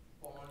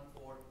 PON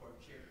port per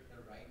chip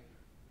the right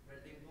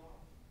building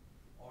block,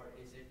 or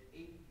is it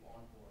 8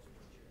 PON ports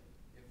per chip?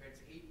 If it's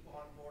 8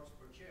 PON ports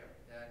per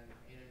chip, then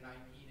in a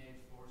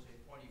 19-inch or say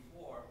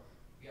 24,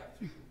 we have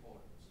 3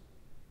 components.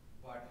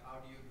 But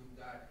how do you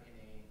do that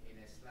in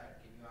a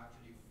sled? Can you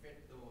actually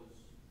fit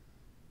those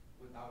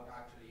without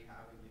actually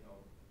having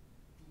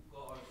 2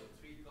 cards or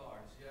 3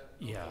 cards?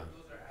 Yeah.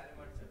 Those are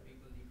elements that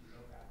people need to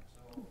look at.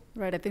 So.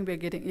 Right, I think we're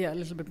getting a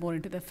little bit more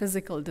into the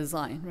physical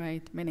design,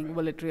 right? Meaning,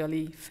 will it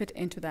really fit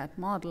into that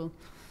model?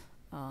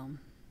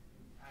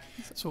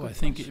 So I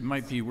think it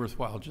might be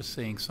worthwhile just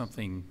saying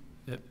something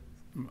that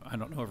I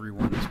don't know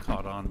everyone is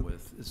caught on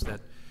with, is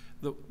that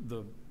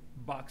the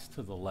box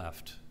to the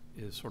left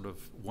is sort of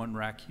 1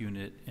 rack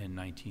unit and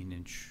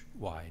 19-inch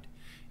wide.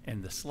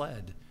 And the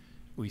sled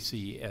we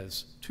see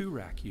as 2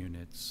 rack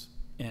units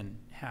and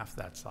half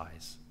that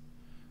size.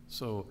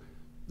 So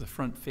the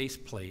front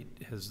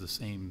faceplate has the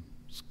same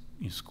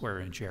square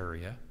inch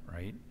area,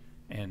 right?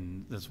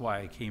 And that's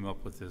why I came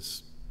up with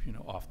this,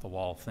 off the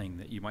wall thing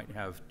that you might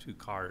have 2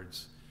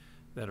 cards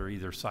that are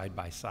either side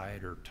by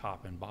side or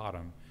top and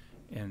bottom.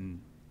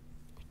 And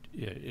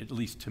at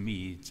least to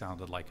me, it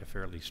sounded like a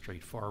fairly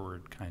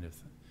straightforward kind of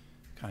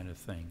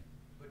thing.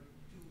 But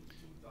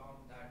to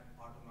Tom, that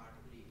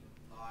automatically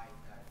implies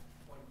that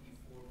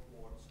 24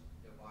 ports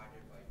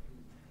divided by 2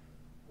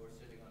 were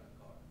sitting on a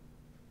card,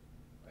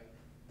 right?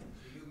 So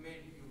you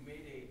made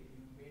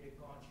a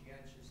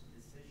conscientious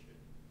decision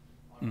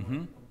on what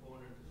the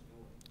component is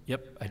doing.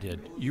 Yep, I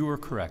did. You were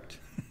correct.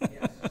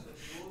 Yes, so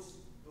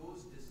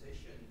those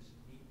decisions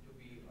need to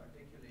be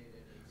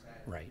articulated and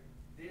said. Right.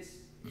 This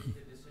is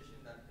the decision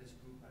that this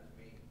group has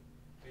made,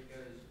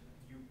 because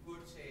you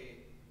could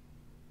say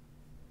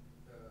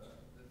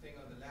the thing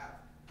on the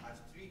left has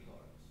 3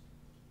 cards.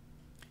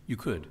 You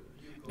could,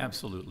 You could.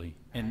 absolutely.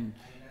 And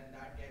then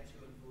that gets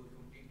you into a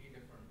completely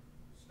different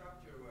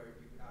structure where you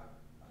could have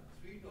a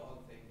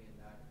 3-dog thing in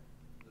that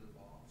little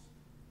box,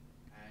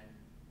 and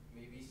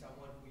maybe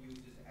someone who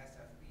uses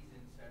SFPs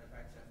instead of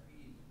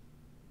XFPs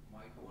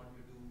might want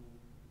to do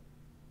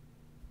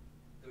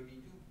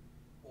 32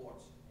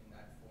 ports in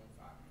that form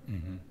factor.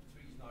 Mhm.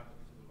 3 is not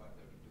divisible by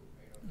 32,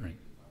 right? Or Right.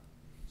 32 is not.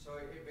 So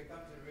it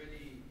becomes a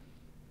really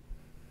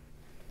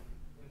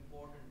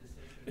important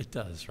decision. It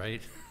does,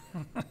 right?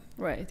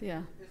 Right,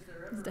 yeah. Is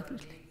there It's ever a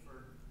definitely. need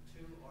for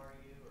 2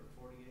 RU or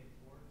 48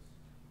 ports?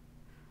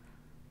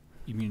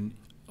 You mean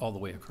all the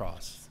way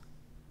across?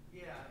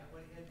 Yeah,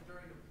 and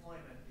during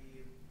deployment, do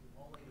you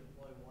only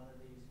deploy one of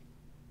these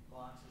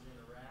boxes in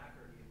a rack,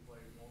 or do you deploy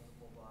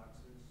multiple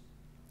boxes?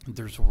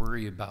 There's a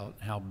worry about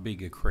how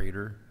big a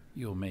crater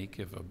you'll make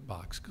if a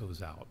box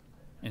goes out.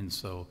 And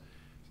so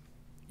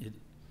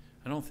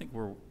I don't think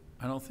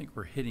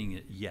we're hitting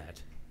it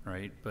yet,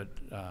 right? But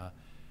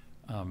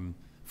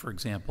for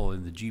example,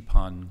 in the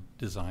GPON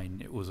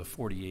design, it was a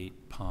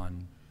 48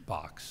 PON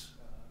box.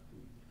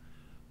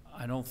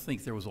 I don't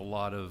think there was a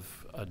lot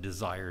of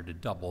desire to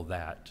double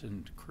that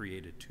and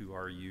create a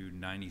 2RU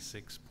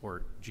 96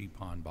 port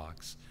GPON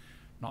box.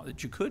 Not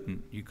that you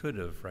couldn't, you could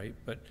have, right?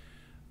 But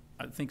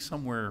I think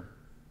somewhere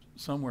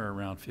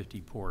around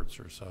 50 ports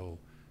or so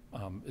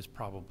is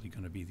probably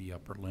going to be the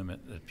upper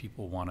limit that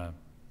people want to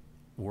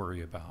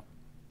worry about.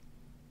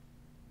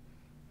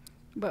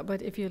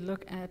 But if you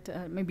look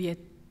at maybe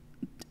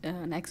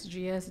an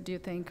XGS, do you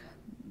think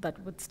that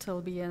would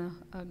still be a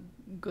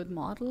good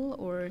model,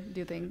 or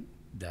do you think?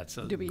 That's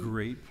a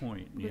great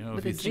point. You know,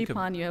 with if the you think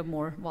GPON, you have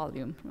more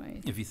volume,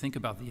 right? If you think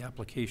about the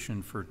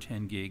application for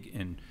 10 gig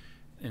and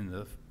in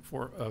the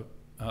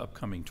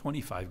upcoming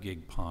 25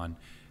 gig PON,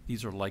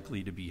 these are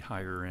likely to be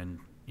higher end,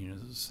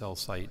 cell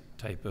site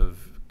type of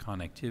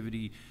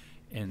connectivity,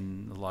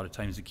 and a lot of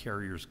times the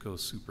carriers go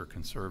super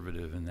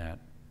conservative in that,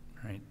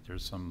 right?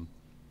 There's some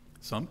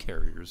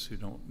carriers who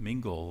don't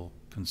mingle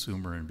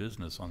consumer and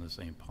business on the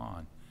same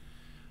PON.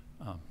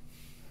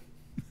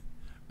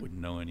 Wouldn't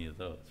know any of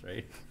those,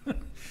 right?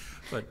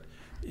 But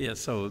yeah,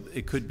 so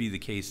it could be the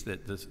case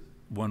that this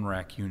 1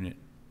 rack unit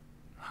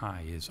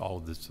high is all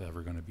that's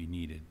ever going to be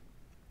needed.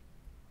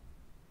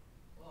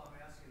 Well,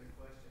 I'm asking the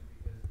question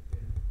because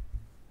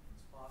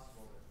it's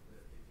possible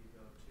that if you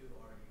go 2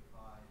 RU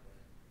high, then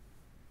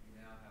you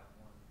now have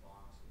 1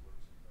 box that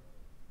works both.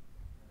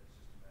 And it's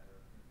just a matter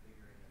of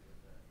configuring it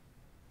with the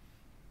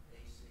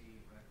AC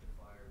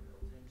rectifier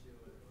built into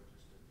it, or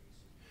just a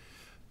DC.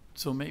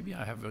 So maybe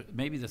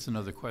maybe that's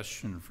another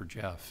question for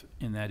Jeff,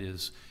 and that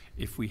is,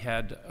 if we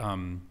had,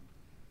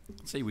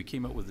 say we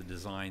came up with a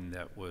design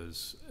that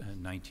was a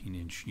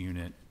 19-inch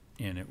unit,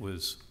 and it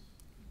was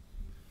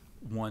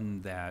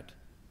one that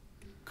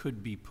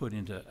could be put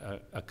into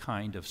a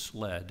kind of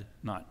sled,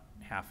 not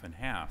half and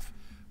half,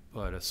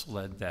 but a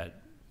sled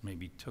that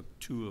maybe took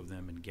two of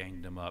them and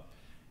ganged them up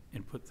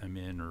and put them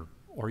in,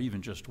 or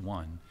even just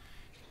one.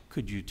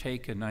 Could you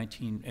take a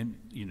 19, and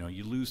you know,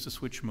 you lose the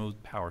switch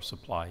mode power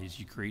supplies,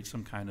 you create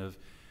some kind of,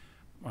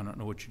 I don't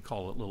know what you'd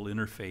call it, little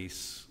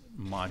interface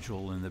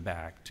module in the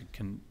back to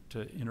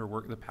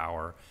interwork the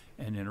power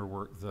and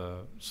interwork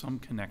some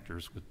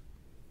connectors with,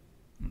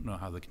 I don't know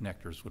how the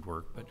connectors would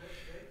work, but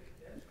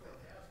Edgecore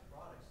has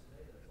products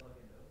today that plug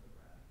into open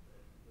rack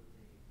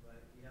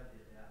right? You have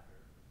the adapter.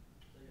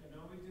 So Yeah,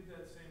 no, we did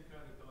that same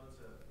kind of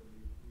concept when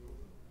we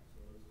opened rack, so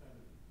it was kind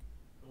of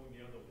going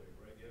the other way,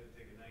 right? You had to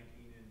take a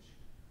 19-inch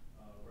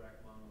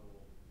rack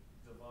mountable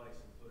device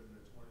and put it in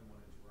a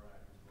 21-inch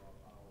rack and draw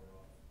power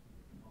off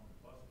the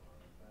component bus bar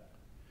like that.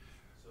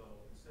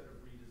 So instead of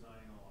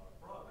redesigning all our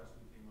products,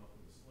 we came up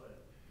with a sled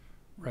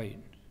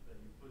right. that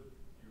you put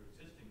your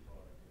existing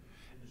product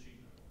in the sheet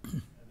metal,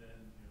 and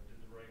then, you know, did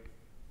the right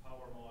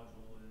power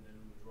module, and then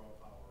it would draw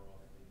power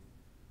off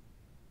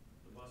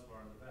the bus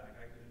bar in the back.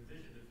 I could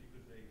envision if you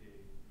could make a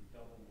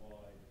double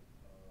wide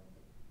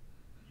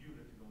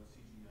unit to go in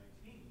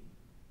CG19,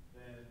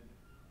 then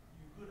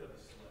you could have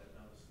a sled.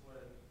 Now the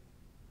sled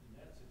in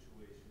that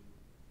situation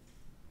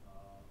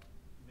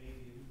may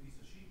be a new piece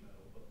of sheet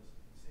metal, but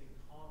the same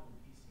common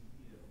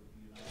PCB that would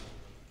be in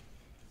either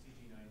a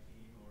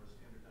CG19 or a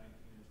standard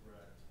 19-inch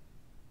racked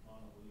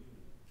mountable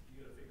unit.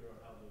 You got to figure out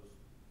how those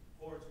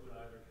ports would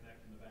either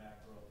connect in the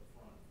back or out the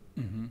front.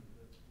 Mm-hmm.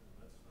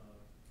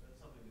 That's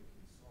something that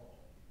can be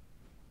solved.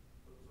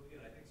 So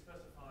again, I think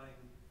specifying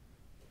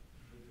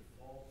the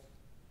default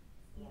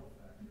form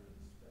factor in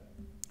the spec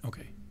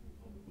Okay. will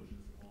help push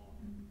us along,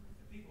 and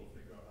people will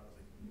figure out how to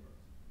make it work.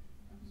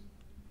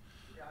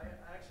 Yeah,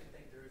 I actually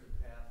think there is a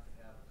path to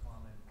have a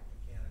common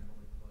mechanical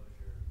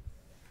enclosure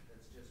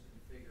that's just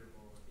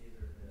configurable with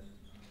either the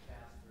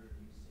pass-through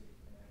DC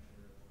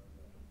connector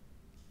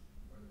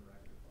or the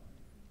rectifier.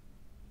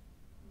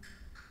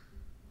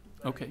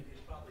 But Okay.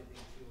 it'd probably be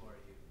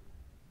 2RU.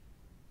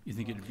 You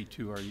think it'd be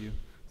 2RU?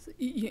 So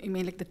you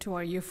mean like the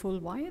 2RU full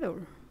wide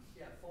or?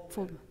 Yeah, Full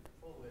full width.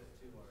 width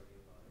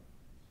 2RU line.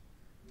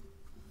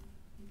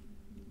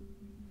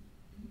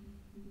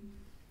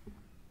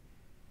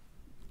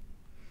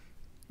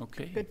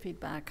 Okay. Good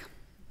feedback.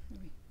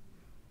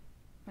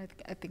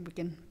 I think we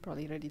can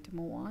probably ready to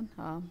move on.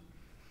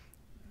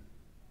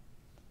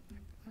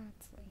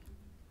 Let's see.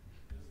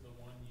 Is the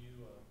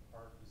 1U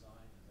part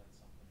design, is that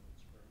something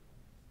that's critical?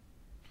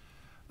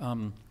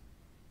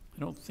 I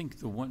don't think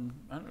the one,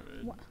 I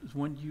don't, What? is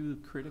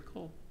 1U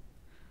critical?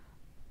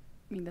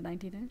 You mean the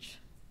 19-inch?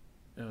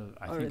 I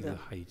Or think the- the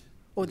height.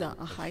 Oh, the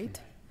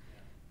height?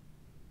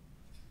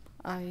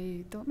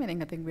 I don't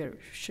mean, I think we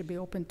should be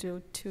open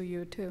to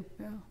 2U too.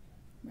 Yeah.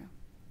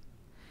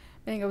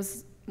 I think I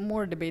was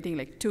more debating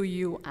like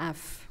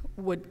 2UF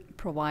would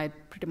provide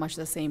pretty much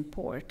the same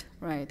port,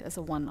 right, as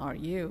a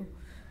 1RU.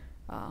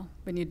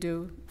 When you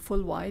do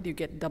full wide, you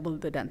get double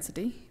the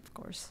density, of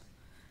course.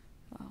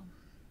 But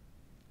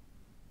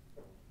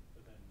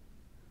then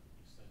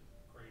you said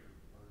greater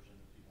version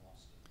if you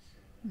lost it, so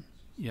that was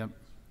just. Yep.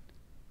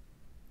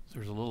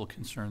 There's a little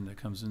concern that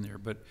comes in there,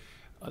 but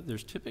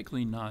there's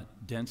typically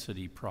not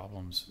density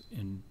problems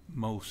in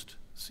most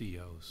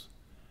COs,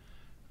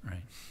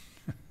 right?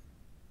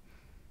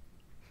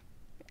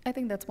 I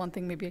think that's one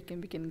thing maybe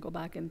we can go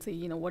back and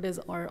see, what is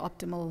our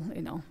optimal,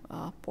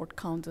 port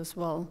count as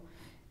well.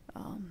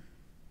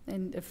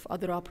 And if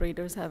other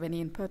operators have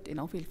any input,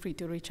 feel free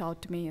to reach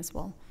out to me as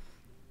well.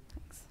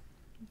 Thanks.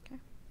 Okay.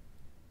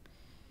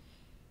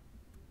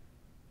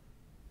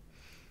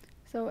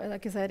 So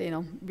like I said,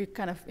 we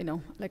kind of,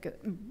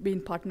 been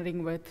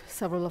partnering with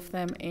several of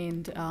them,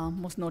 and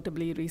most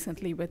notably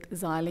recently with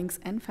Xilinx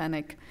and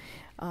Fennec.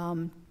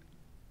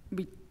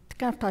 We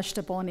kind of touched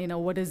upon,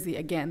 what is the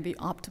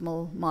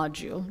optimal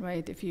module,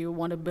 right? If you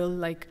want to build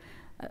like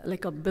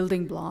a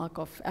building block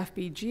of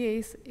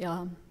FPGAs,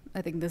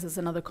 I think this is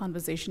another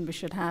conversation we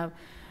should have.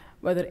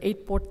 Whether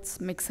 8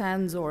 ports make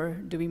sense, or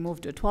do we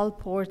move to 12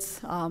 ports?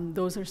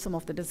 Those are some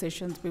of the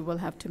decisions we will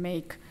have to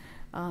make,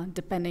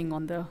 depending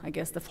on the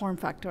form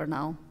factor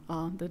now,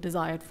 the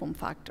desired form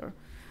factor.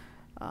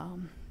 I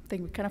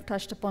think we kind of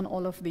touched upon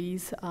all of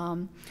these.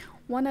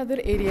 One other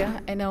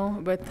area, I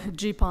know with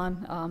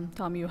GPON,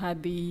 Tom, you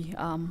had the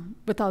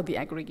without the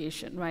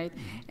aggregation, right?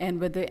 Mm-hmm. And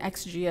with the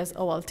XGS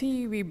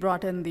OLT, we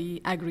brought in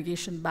the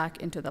aggregation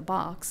back into the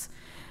box.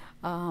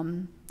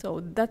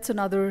 So that's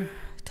another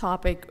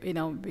topic,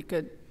 we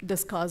could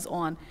discuss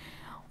on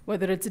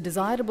whether it's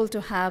desirable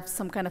to have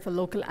some kind of a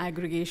local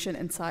aggregation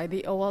inside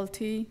the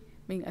OLT.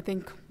 I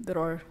think there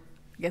are,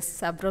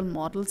 several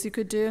models you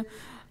could do.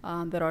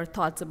 There are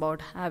thoughts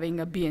about having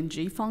a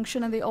BNG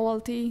function in the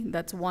OLT.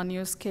 That's one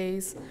use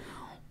case.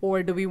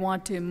 Or do we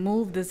want to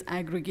move this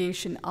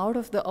aggregation out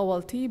of the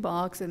OLT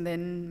box and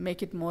then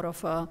make it more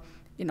of a,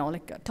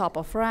 like a top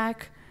of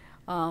rack,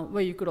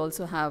 where you could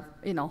also have,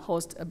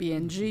 host a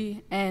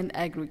BNG and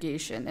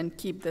aggregation and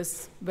keep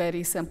this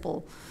very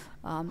simple,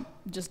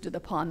 just do the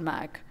PON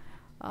MAC.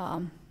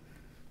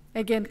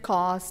 Again,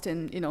 cost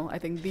and, I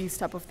think these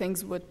type of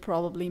things would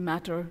probably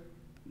matter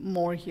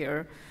more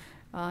here.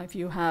 If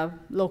you have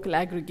local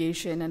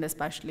aggregation and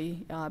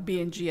especially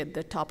BNG at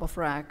the top of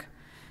rack.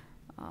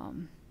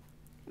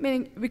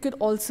 Meaning we could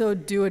also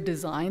do a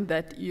design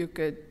that you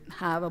could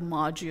have a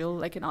module,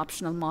 like an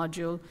optional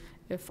module.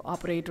 If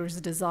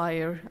operators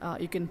desire,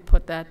 you can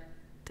put that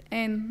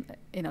in.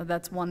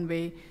 That's one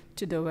way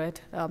to do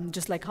it,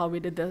 just like how we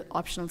did the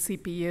optional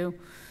CPU.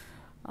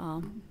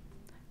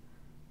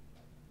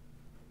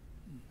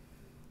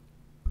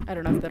 I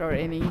don't know if there are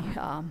any,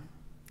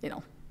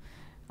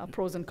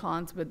 pros and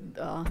cons with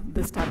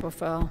this type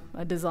of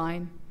a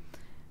design.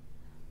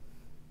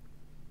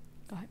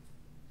 Go ahead.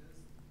 Does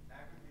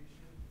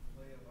aggregation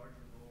play a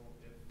larger role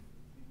if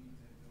you need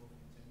to go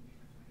from 10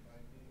 gig to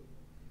 25 gig?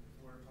 If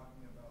we're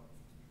talking about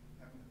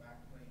having the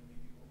backplane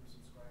maybe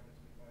oversubscribed at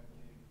 25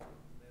 gig,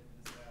 then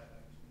does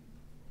that actually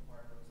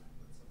require us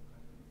to put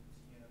some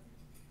kind of TF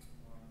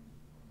on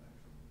the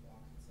actual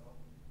box itself?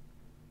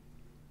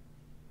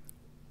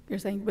 You're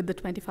saying with the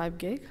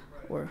 25 gig?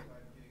 Right, Or?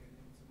 25 gig. I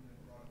think someone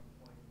had brought up the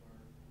point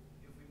where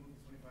if we move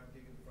to 25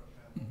 gig in the front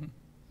panel,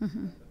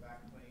 Mhm. the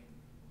backplane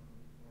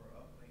or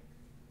uplink,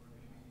 or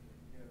maybe,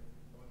 there's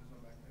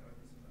no backplane, or at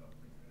least in the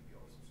uplink, are going to be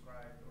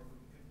oversubscribed, or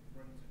we could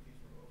run into a case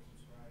where we're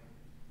oversubscribed.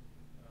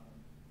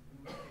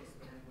 In which case,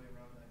 the only way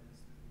around that is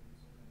through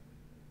some kind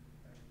of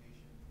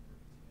aggregation or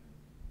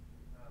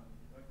TM.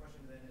 My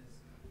question then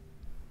is,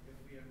 if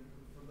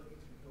we're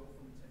looking to go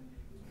from 10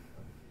 gig to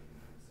 25 gig,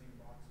 in the same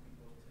box we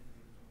go 10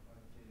 gig to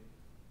 25 gig,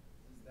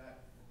 does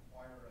that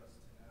require us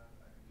to have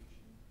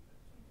aggregation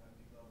at the 25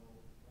 gig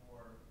level,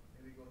 or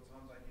maybe go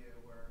Tom's idea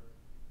where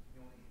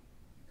you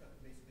cut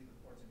basically the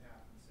ports in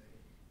half and say,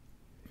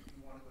 if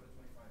you want to go to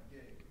 25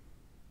 gig,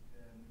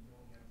 then you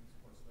only have these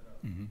ports lit up.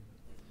 Mhm.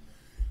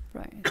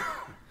 Right.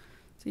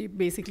 So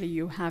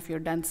you have your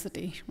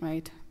density,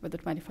 right, with the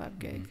 25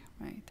 gig,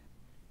 right?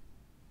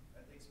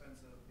 At the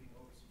expense of being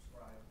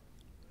oversubscribed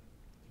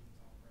at the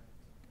top right.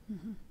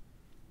 Mm-hmm.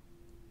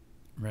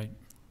 Right.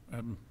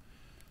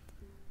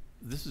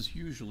 This is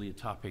usually a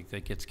topic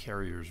that gets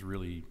carriers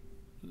really,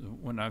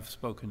 when I've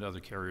spoken to other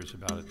carriers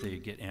about it, they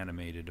get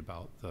animated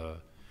about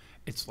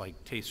it's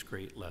like tastes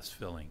great, less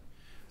filling.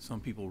 Some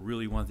people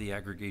really want the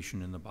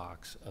aggregation in the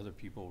box. Other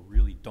people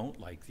really don't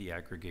like the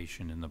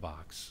aggregation in the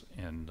box.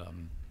 And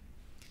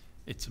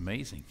it's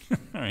amazing,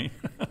 right?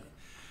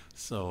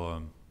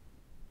 So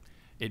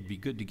it'd be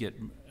good to get,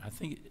 I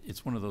think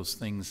it's one of those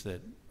things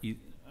that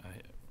I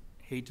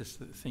hate to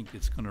think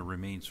it's going to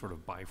remain sort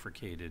of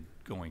bifurcated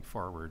going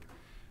forward,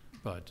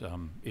 but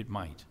it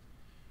might.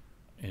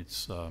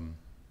 It's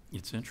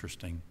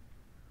interesting.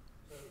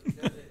 So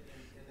does it,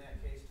 in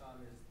that case,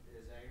 Tom,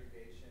 is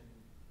aggregation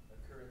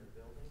occur in the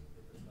building if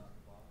it's not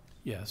in the box?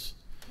 Yes.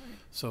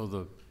 So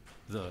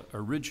the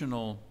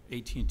original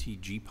AT&T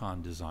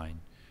GPON design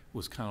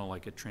was kind of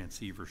like a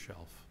transceiver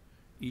shelf.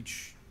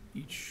 Each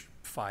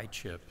PHY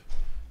chip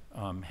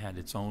had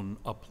its own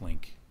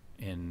uplink,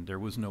 and there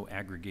was no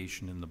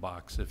aggregation in the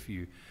box. If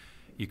you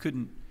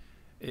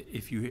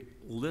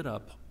lit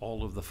up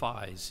all of the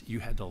PHYs, you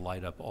had to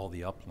light up all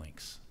the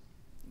uplinks,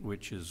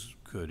 which is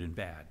good and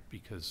bad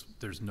because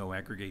there's no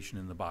aggregation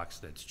in the box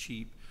that's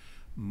cheap.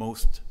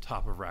 Most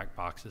top-of-rack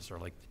boxes are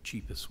like the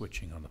cheapest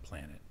switching on the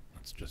planet.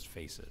 Let's just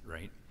face it,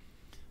 right?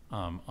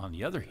 On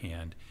the other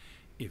hand,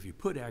 if you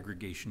put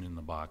aggregation in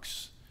the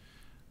box,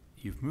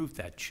 you've moved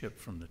that chip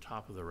from the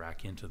top of the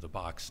rack into the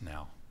box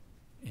now.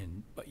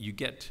 But you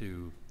get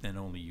to then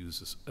only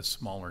use a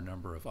smaller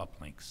number of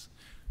uplinks.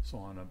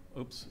 So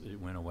it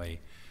went away.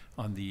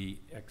 On the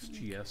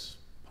XGS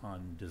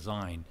PON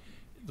design,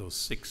 those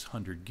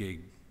 600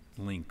 gig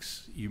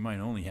links, you might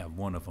only have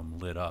one of them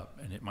lit up,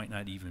 and it might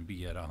not even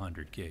be at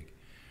 100 gig,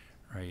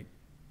 right?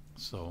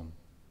 So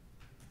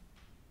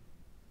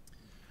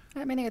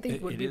I mean, I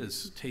think it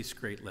is tastes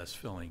great, less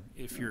filling.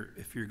 If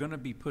you're going to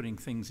be putting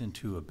things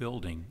into a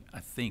building, I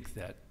think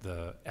that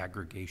the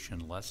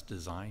aggregation less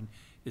design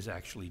is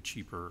actually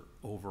cheaper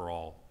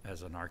overall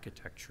as an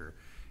architecture,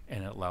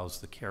 and it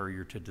allows the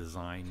carrier to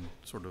design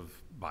sort of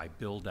by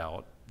build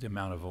out the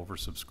amount of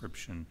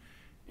oversubscription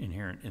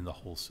inherent in the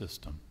whole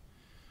system.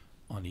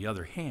 On the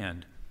other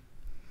hand,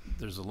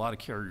 there's a lot of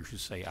carriers who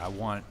say, I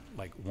want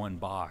like one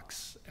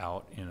box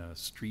out in a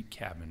street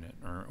cabinet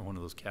or one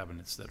of those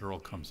cabinets that Earl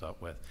comes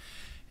up with.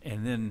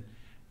 And then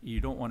you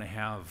don't want to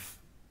have,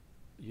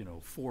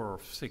 4 or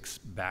 6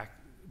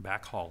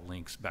 backhaul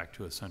links back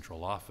to a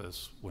central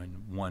office when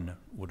one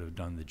would have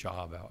done the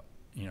job out,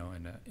 in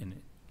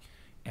an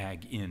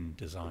ag-in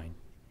design.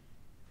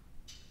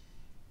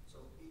 So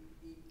if we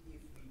do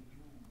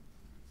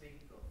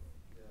think of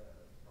the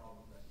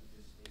problem that you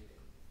just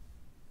stated,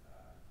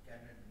 can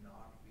it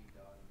not be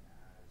done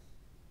as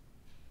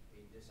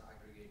a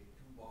disaggregated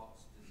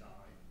two-box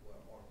design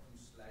or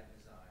two-sled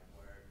design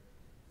where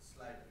the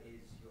sled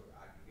is your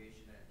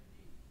aggregation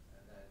entity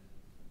and then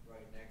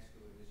right next to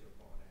it is your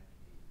PON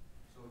entity.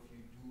 So if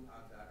you do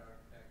have that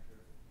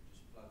architecture, you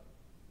just plug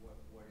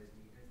what is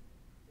needed.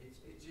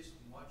 It's just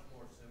much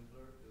more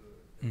simpler to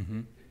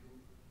do.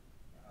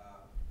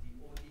 The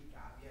only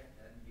caveat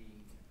then being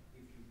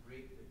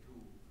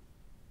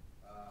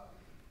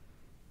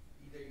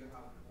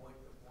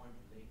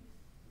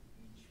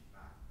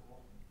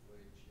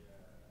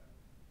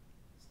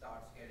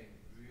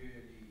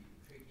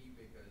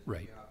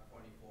Right. you have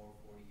 24,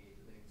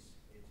 48 links,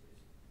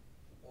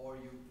 or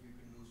you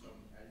can do some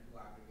L2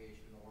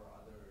 aggregation or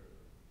other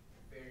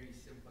very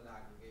simple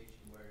aggregation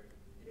where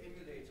it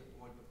emulates a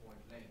point-to-point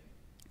link,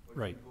 but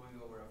Right. you're going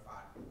over a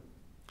fat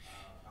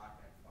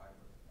back-end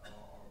fiber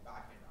or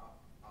back-end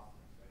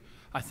uplink, right?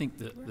 I think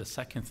the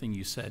second thing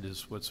you said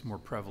is what's more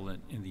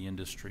prevalent in the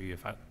industry.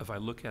 If I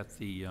look at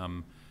the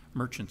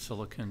merchant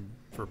silicon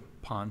for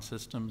PON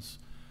systems,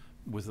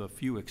 with a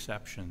few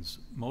exceptions,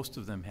 most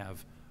of them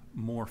have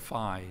more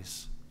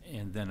PHYs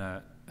and then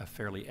a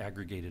fairly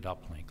aggregated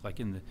uplink. Like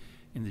in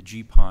the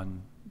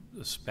GPON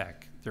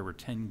spec, there were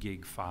 10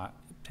 gig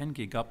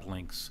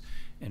uplinks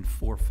and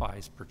 4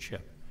 PHYs per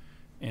chip.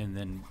 And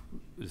then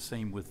the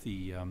same with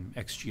the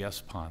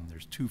XGS PON,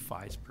 there's 2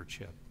 PHYs per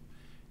chip.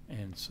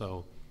 And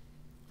so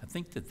I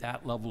think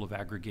that level of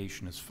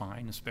aggregation is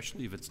fine,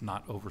 especially if it's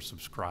not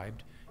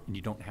oversubscribed and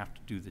you don't have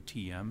to do the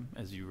TM,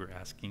 as you were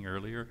asking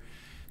earlier.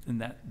 Then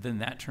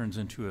that turns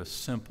into a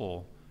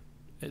simple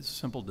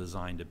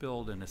design to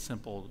build and a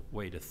simple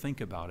way to think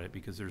about it,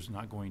 because there's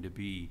not going to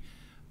be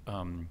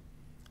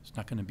it's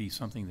not going to be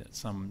something that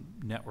some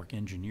network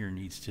engineer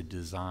needs to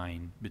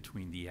design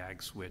between the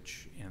ag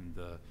switch and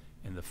the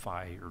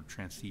PHY or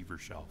transceiver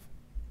shelf.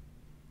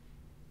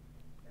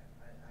 Yeah,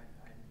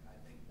 I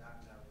think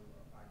that level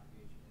of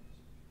aggregation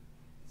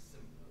is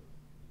simple.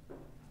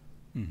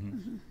 Mm-hmm.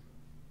 Mm-hmm.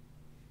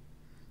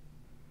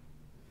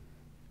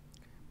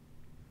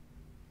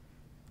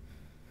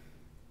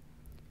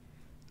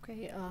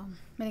 Okay,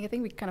 I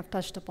think we kind of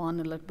touched upon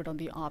a little bit on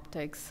the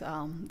optics.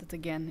 That's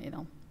again,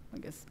 I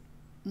guess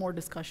more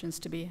discussions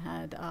to be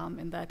had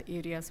in that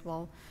area as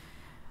well.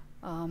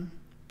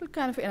 But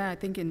kind of, I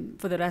think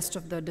for the rest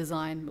of the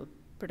design, we'll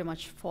pretty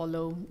much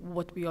follow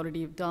what we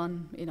already have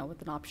done,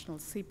 with an optional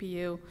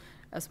CPU,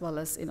 as well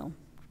as,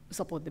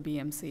 support the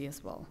BMC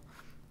as well.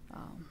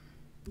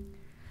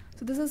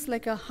 So this is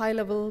like a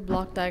high-level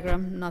block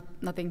diagram,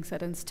 nothing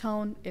set in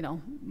stone.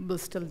 We'll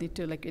still need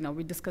to,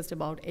 we discussed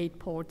about 8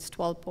 ports,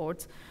 12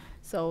 ports.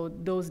 So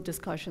those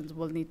discussions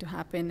will need to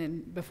happen,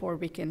 and before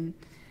we can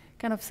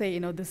kind of say,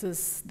 this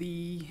is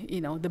the,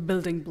 the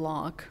building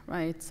block,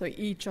 right? So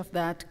each of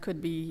that could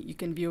be, you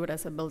can view it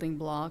as a building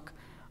block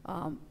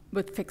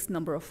with fixed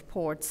number of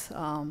ports.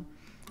 So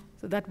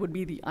that would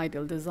be the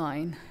ideal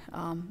design.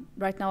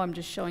 Right now, I'm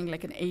just showing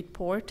like an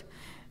 8-port.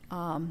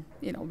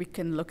 We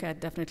can look at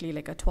definitely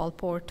like a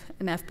 12-port,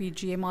 an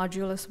FPGA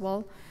module as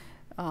well,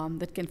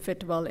 that can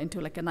fit well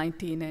into like a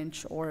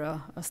 19-inch or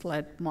a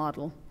sled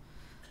model.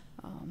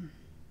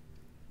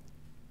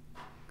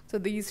 So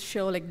these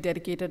show like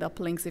dedicated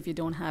uplinks if you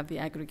don't have the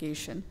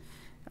aggregation.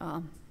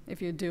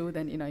 If you do,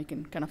 then you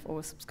can kind of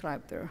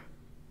oversubscribe there.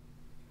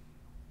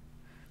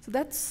 So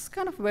that's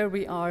kind of where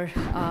we are.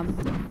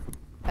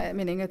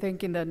 I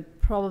think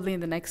probably in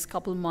the next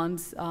couple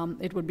months,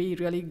 it would be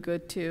really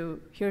good to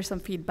hear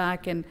some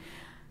feedback and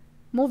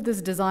move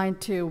this design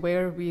to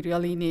where we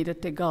really need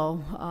it to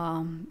go,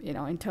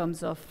 in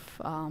terms of,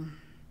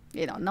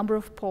 number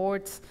of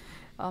ports,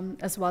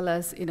 as well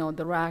as,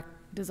 the rack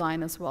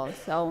design as well.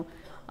 So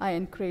I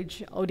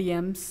encourage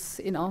ODMs,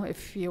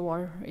 if you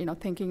are,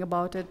 thinking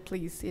about it,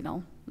 please,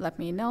 let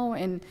me know.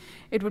 And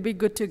it would be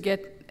good to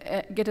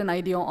get an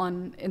idea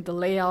on the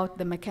layout,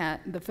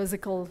 the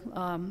physical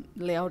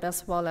layout,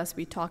 as well as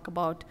we talk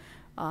about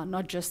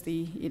not just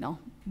the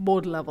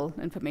board level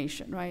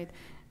information, right?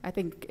 I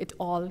think it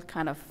all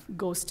kind of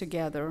goes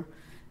together,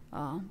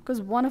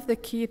 because one of the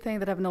key things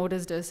that I've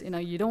noticed is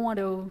you don't want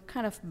to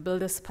kind of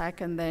build a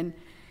spec and then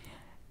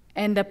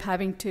end up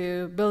having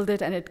to build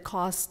it and it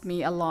costs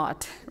me a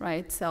lot,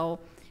 right? So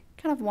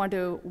kind of want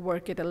to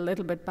work it a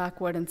little bit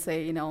backward and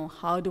say,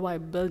 how do I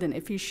build an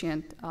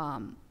efficient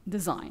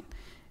design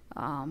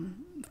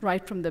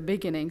right from the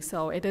beginning?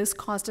 So it is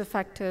cost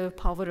effective,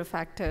 power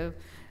effective,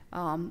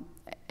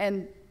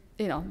 and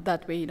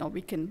that way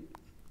we can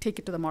take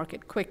it to the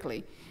market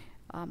quickly,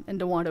 and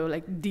don't want to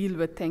deal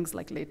with things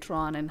like later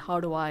on and how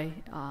do I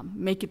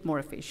make it more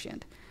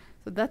efficient.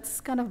 So that's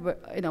kind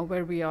of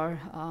where we are.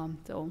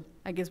 So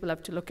I guess we'll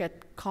have to look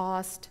at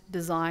cost,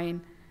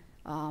 design,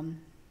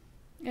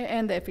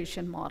 and the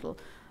efficient model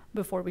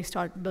before we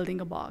start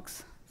building a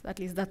box. So at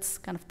least that's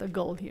kind of the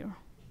goal here.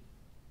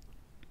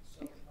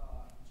 So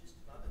just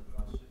another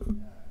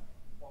question.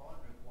 PON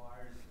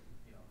requires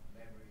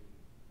memory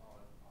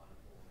on a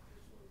board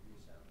for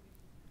reassembly.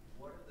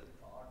 What are the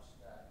thoughts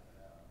that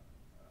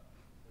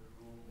the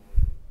room or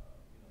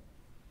people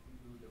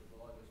who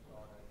deploy this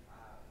product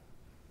have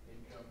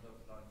in terms of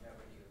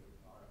longevity of the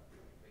product?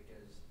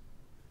 Because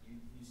you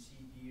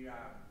see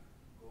DRAM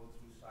go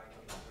through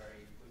cycles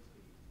very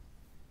quickly.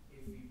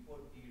 If we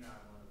put DRAM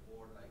on a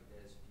board like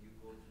this, do you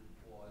go through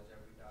pause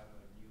every time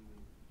a new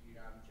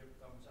DRAM chip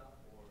comes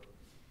up, or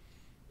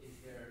is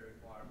there a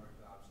requirement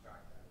to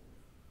abstract that away?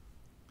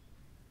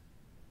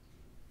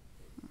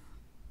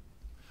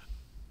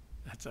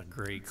 That's a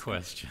great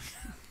question.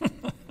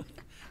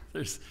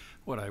 There's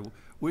what I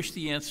wish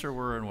the answer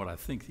were and what I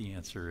think the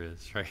answer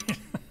is, right?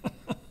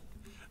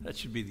 That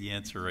should be the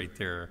answer right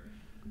there.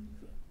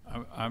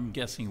 I'm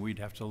guessing we'd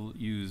have to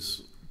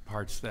use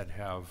parts that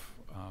have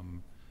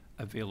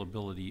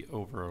availability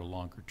over a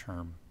longer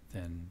term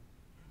than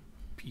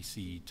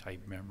PC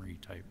type memory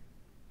type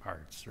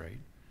parts, right?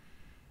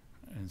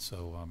 And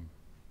so,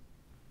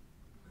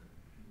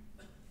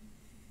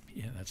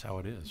 yeah, that's how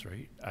it is,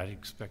 right? I'd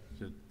expect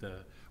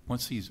that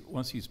once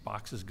these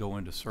boxes go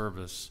into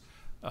service,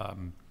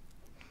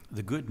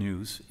 the good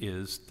news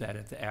is that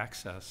at the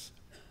access,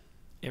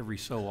 every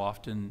so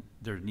often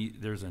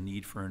there's a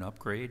need for an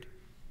upgrade.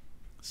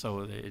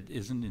 So it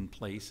isn't in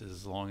place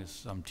as long as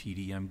some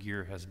TDM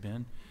gear has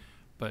been.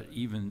 But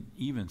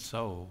even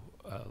so,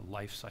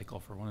 life cycle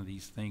for one of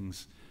these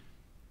things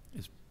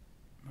is,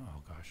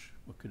 oh gosh,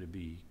 what could it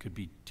be? Could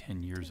be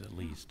 10 years at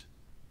least.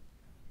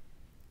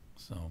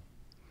 So.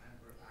 And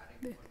we're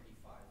adding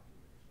 25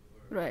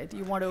 to it. Right,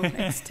 you want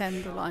to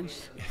extend the launch.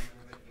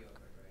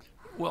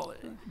 Well,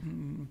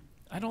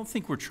 I don't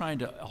think we're trying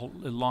to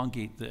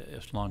elongate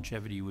the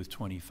longevity with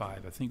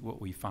 25. I think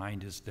what we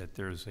find is that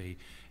there's a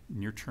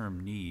near-term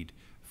need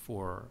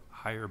for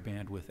higher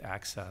bandwidth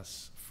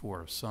access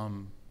for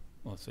some,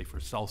 let's say for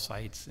cell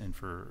sites and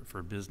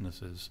for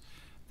businesses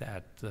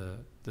that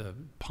the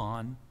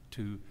PON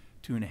to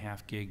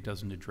 2.5 gig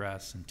doesn't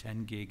address, and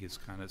 10 gig is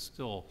kind of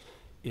still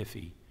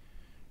iffy.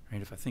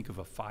 Right? If I think of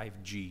a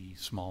 5G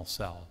small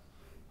cell,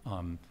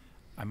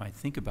 I might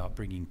think about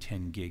bringing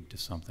 10 gig to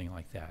something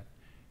like that.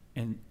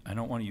 And I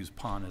don't want to use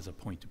PON as a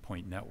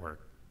point-to-point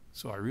network.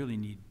 So I really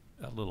need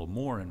a little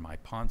more in my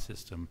PON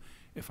system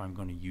if I'm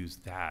going to use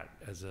that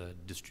as a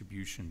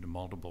distribution to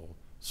multiple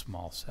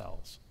small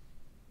cells.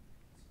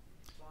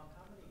 Tom,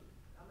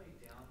 how many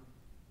down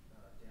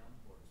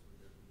ports would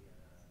there be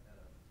at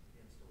a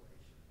installation?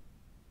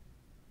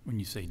 When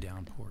you say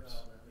down ports?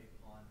 How many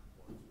PON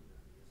ports would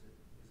there be?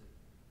 Is it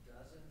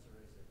dozens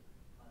or is it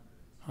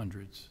hundreds?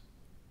 Hundreds.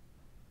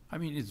 I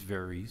mean, it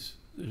varies.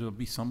 There'll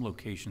be some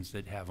locations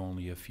that have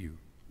only a few,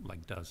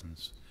 like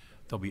dozens.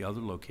 There'll be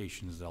other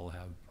locations that'll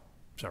have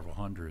several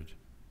hundred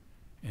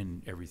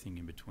and everything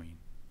in between.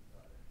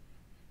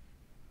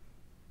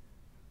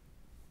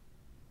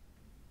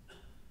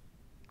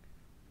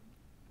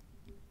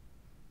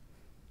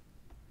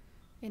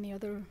 Any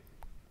other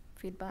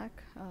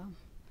feedback? I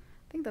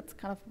think that's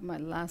kind of my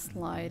last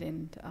slide,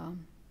 and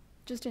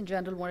just in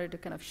general wanted to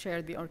kind of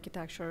share the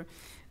architecture.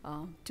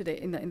 Today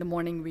in the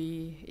morning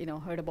we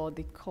heard about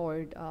the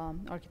cord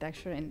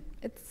architecture, and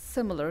it's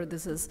similar.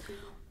 This is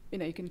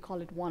you can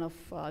call it one of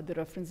the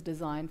reference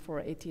design for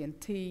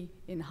AT&T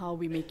in how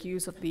we make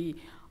use of the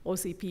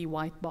OCP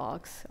white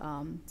box.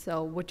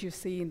 So what you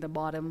see in the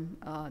bottom,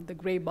 the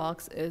gray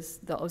box is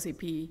the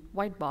OCP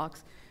white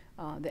box.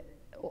 The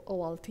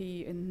OLT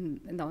in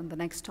the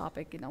next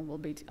topic,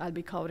 I'll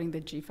be covering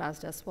the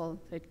GFAST as well.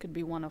 So it could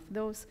be one of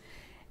those.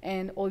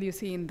 And all you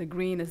see in the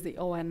green is the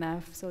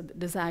ONF, so the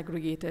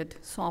disaggregated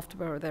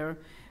software there.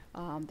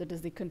 That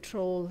is the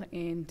control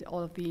and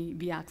all of the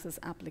V-Access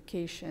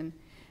application.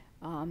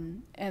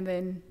 And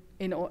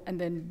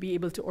then be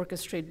able to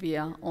orchestrate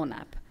via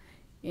ONAP.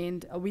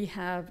 And we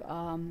have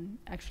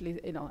actually,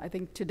 I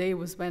think today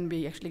was when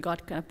we actually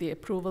got kind of the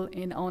approval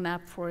in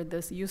ONAP for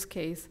this use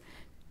case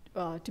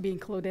to be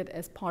included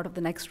as part of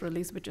the next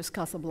release, which is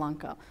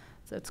Casablanca.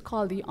 So it's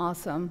called the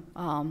Awesome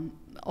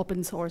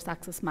Open Source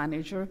Access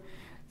Manager.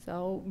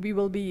 So we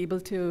will be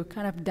able to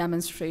kind of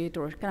demonstrate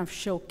or kind of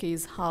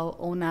showcase how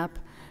ONAP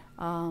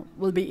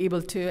will be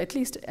able to, at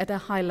least at a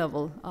high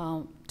level,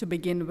 to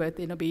begin with,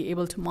 be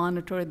able to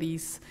monitor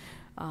these,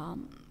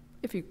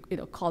 if you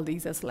call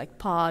these as like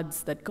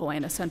pods that go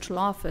in a central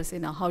office,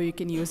 how you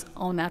can use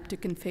ONAP to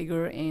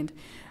configure and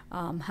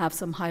have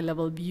some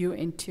high-level view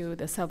into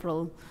the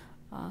several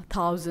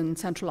thousand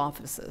central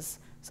offices.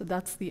 So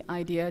that's the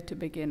idea to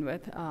begin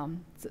with.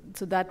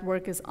 So that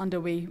work is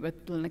underway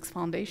with Linux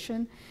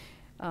Foundation.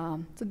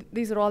 So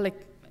these are all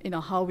like,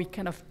 how we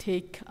kind of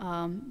take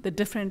the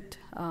different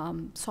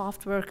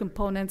software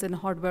components and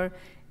hardware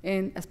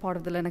in as part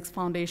of the Linux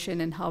Foundation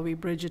and how we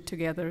bridge it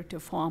together to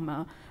form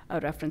a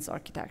reference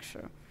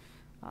architecture.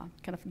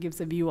 Kind of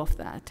gives a view of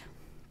that.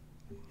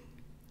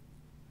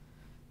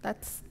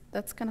 That's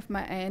kind of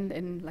my end,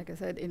 and like I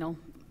said,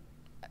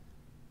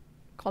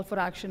 call for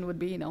action would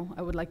be,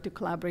 I would like to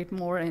collaborate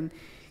more and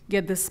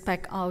get this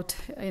spec out,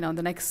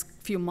 the next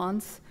few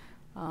months.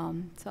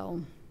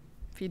 So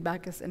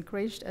feedback is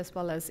encouraged, as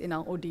well as,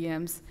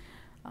 ODMs.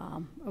 I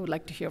would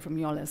like to hear from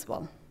you all as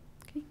well.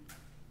 Okay.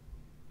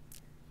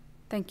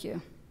 Thank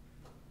you.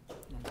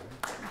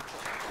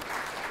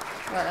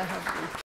 Well, I have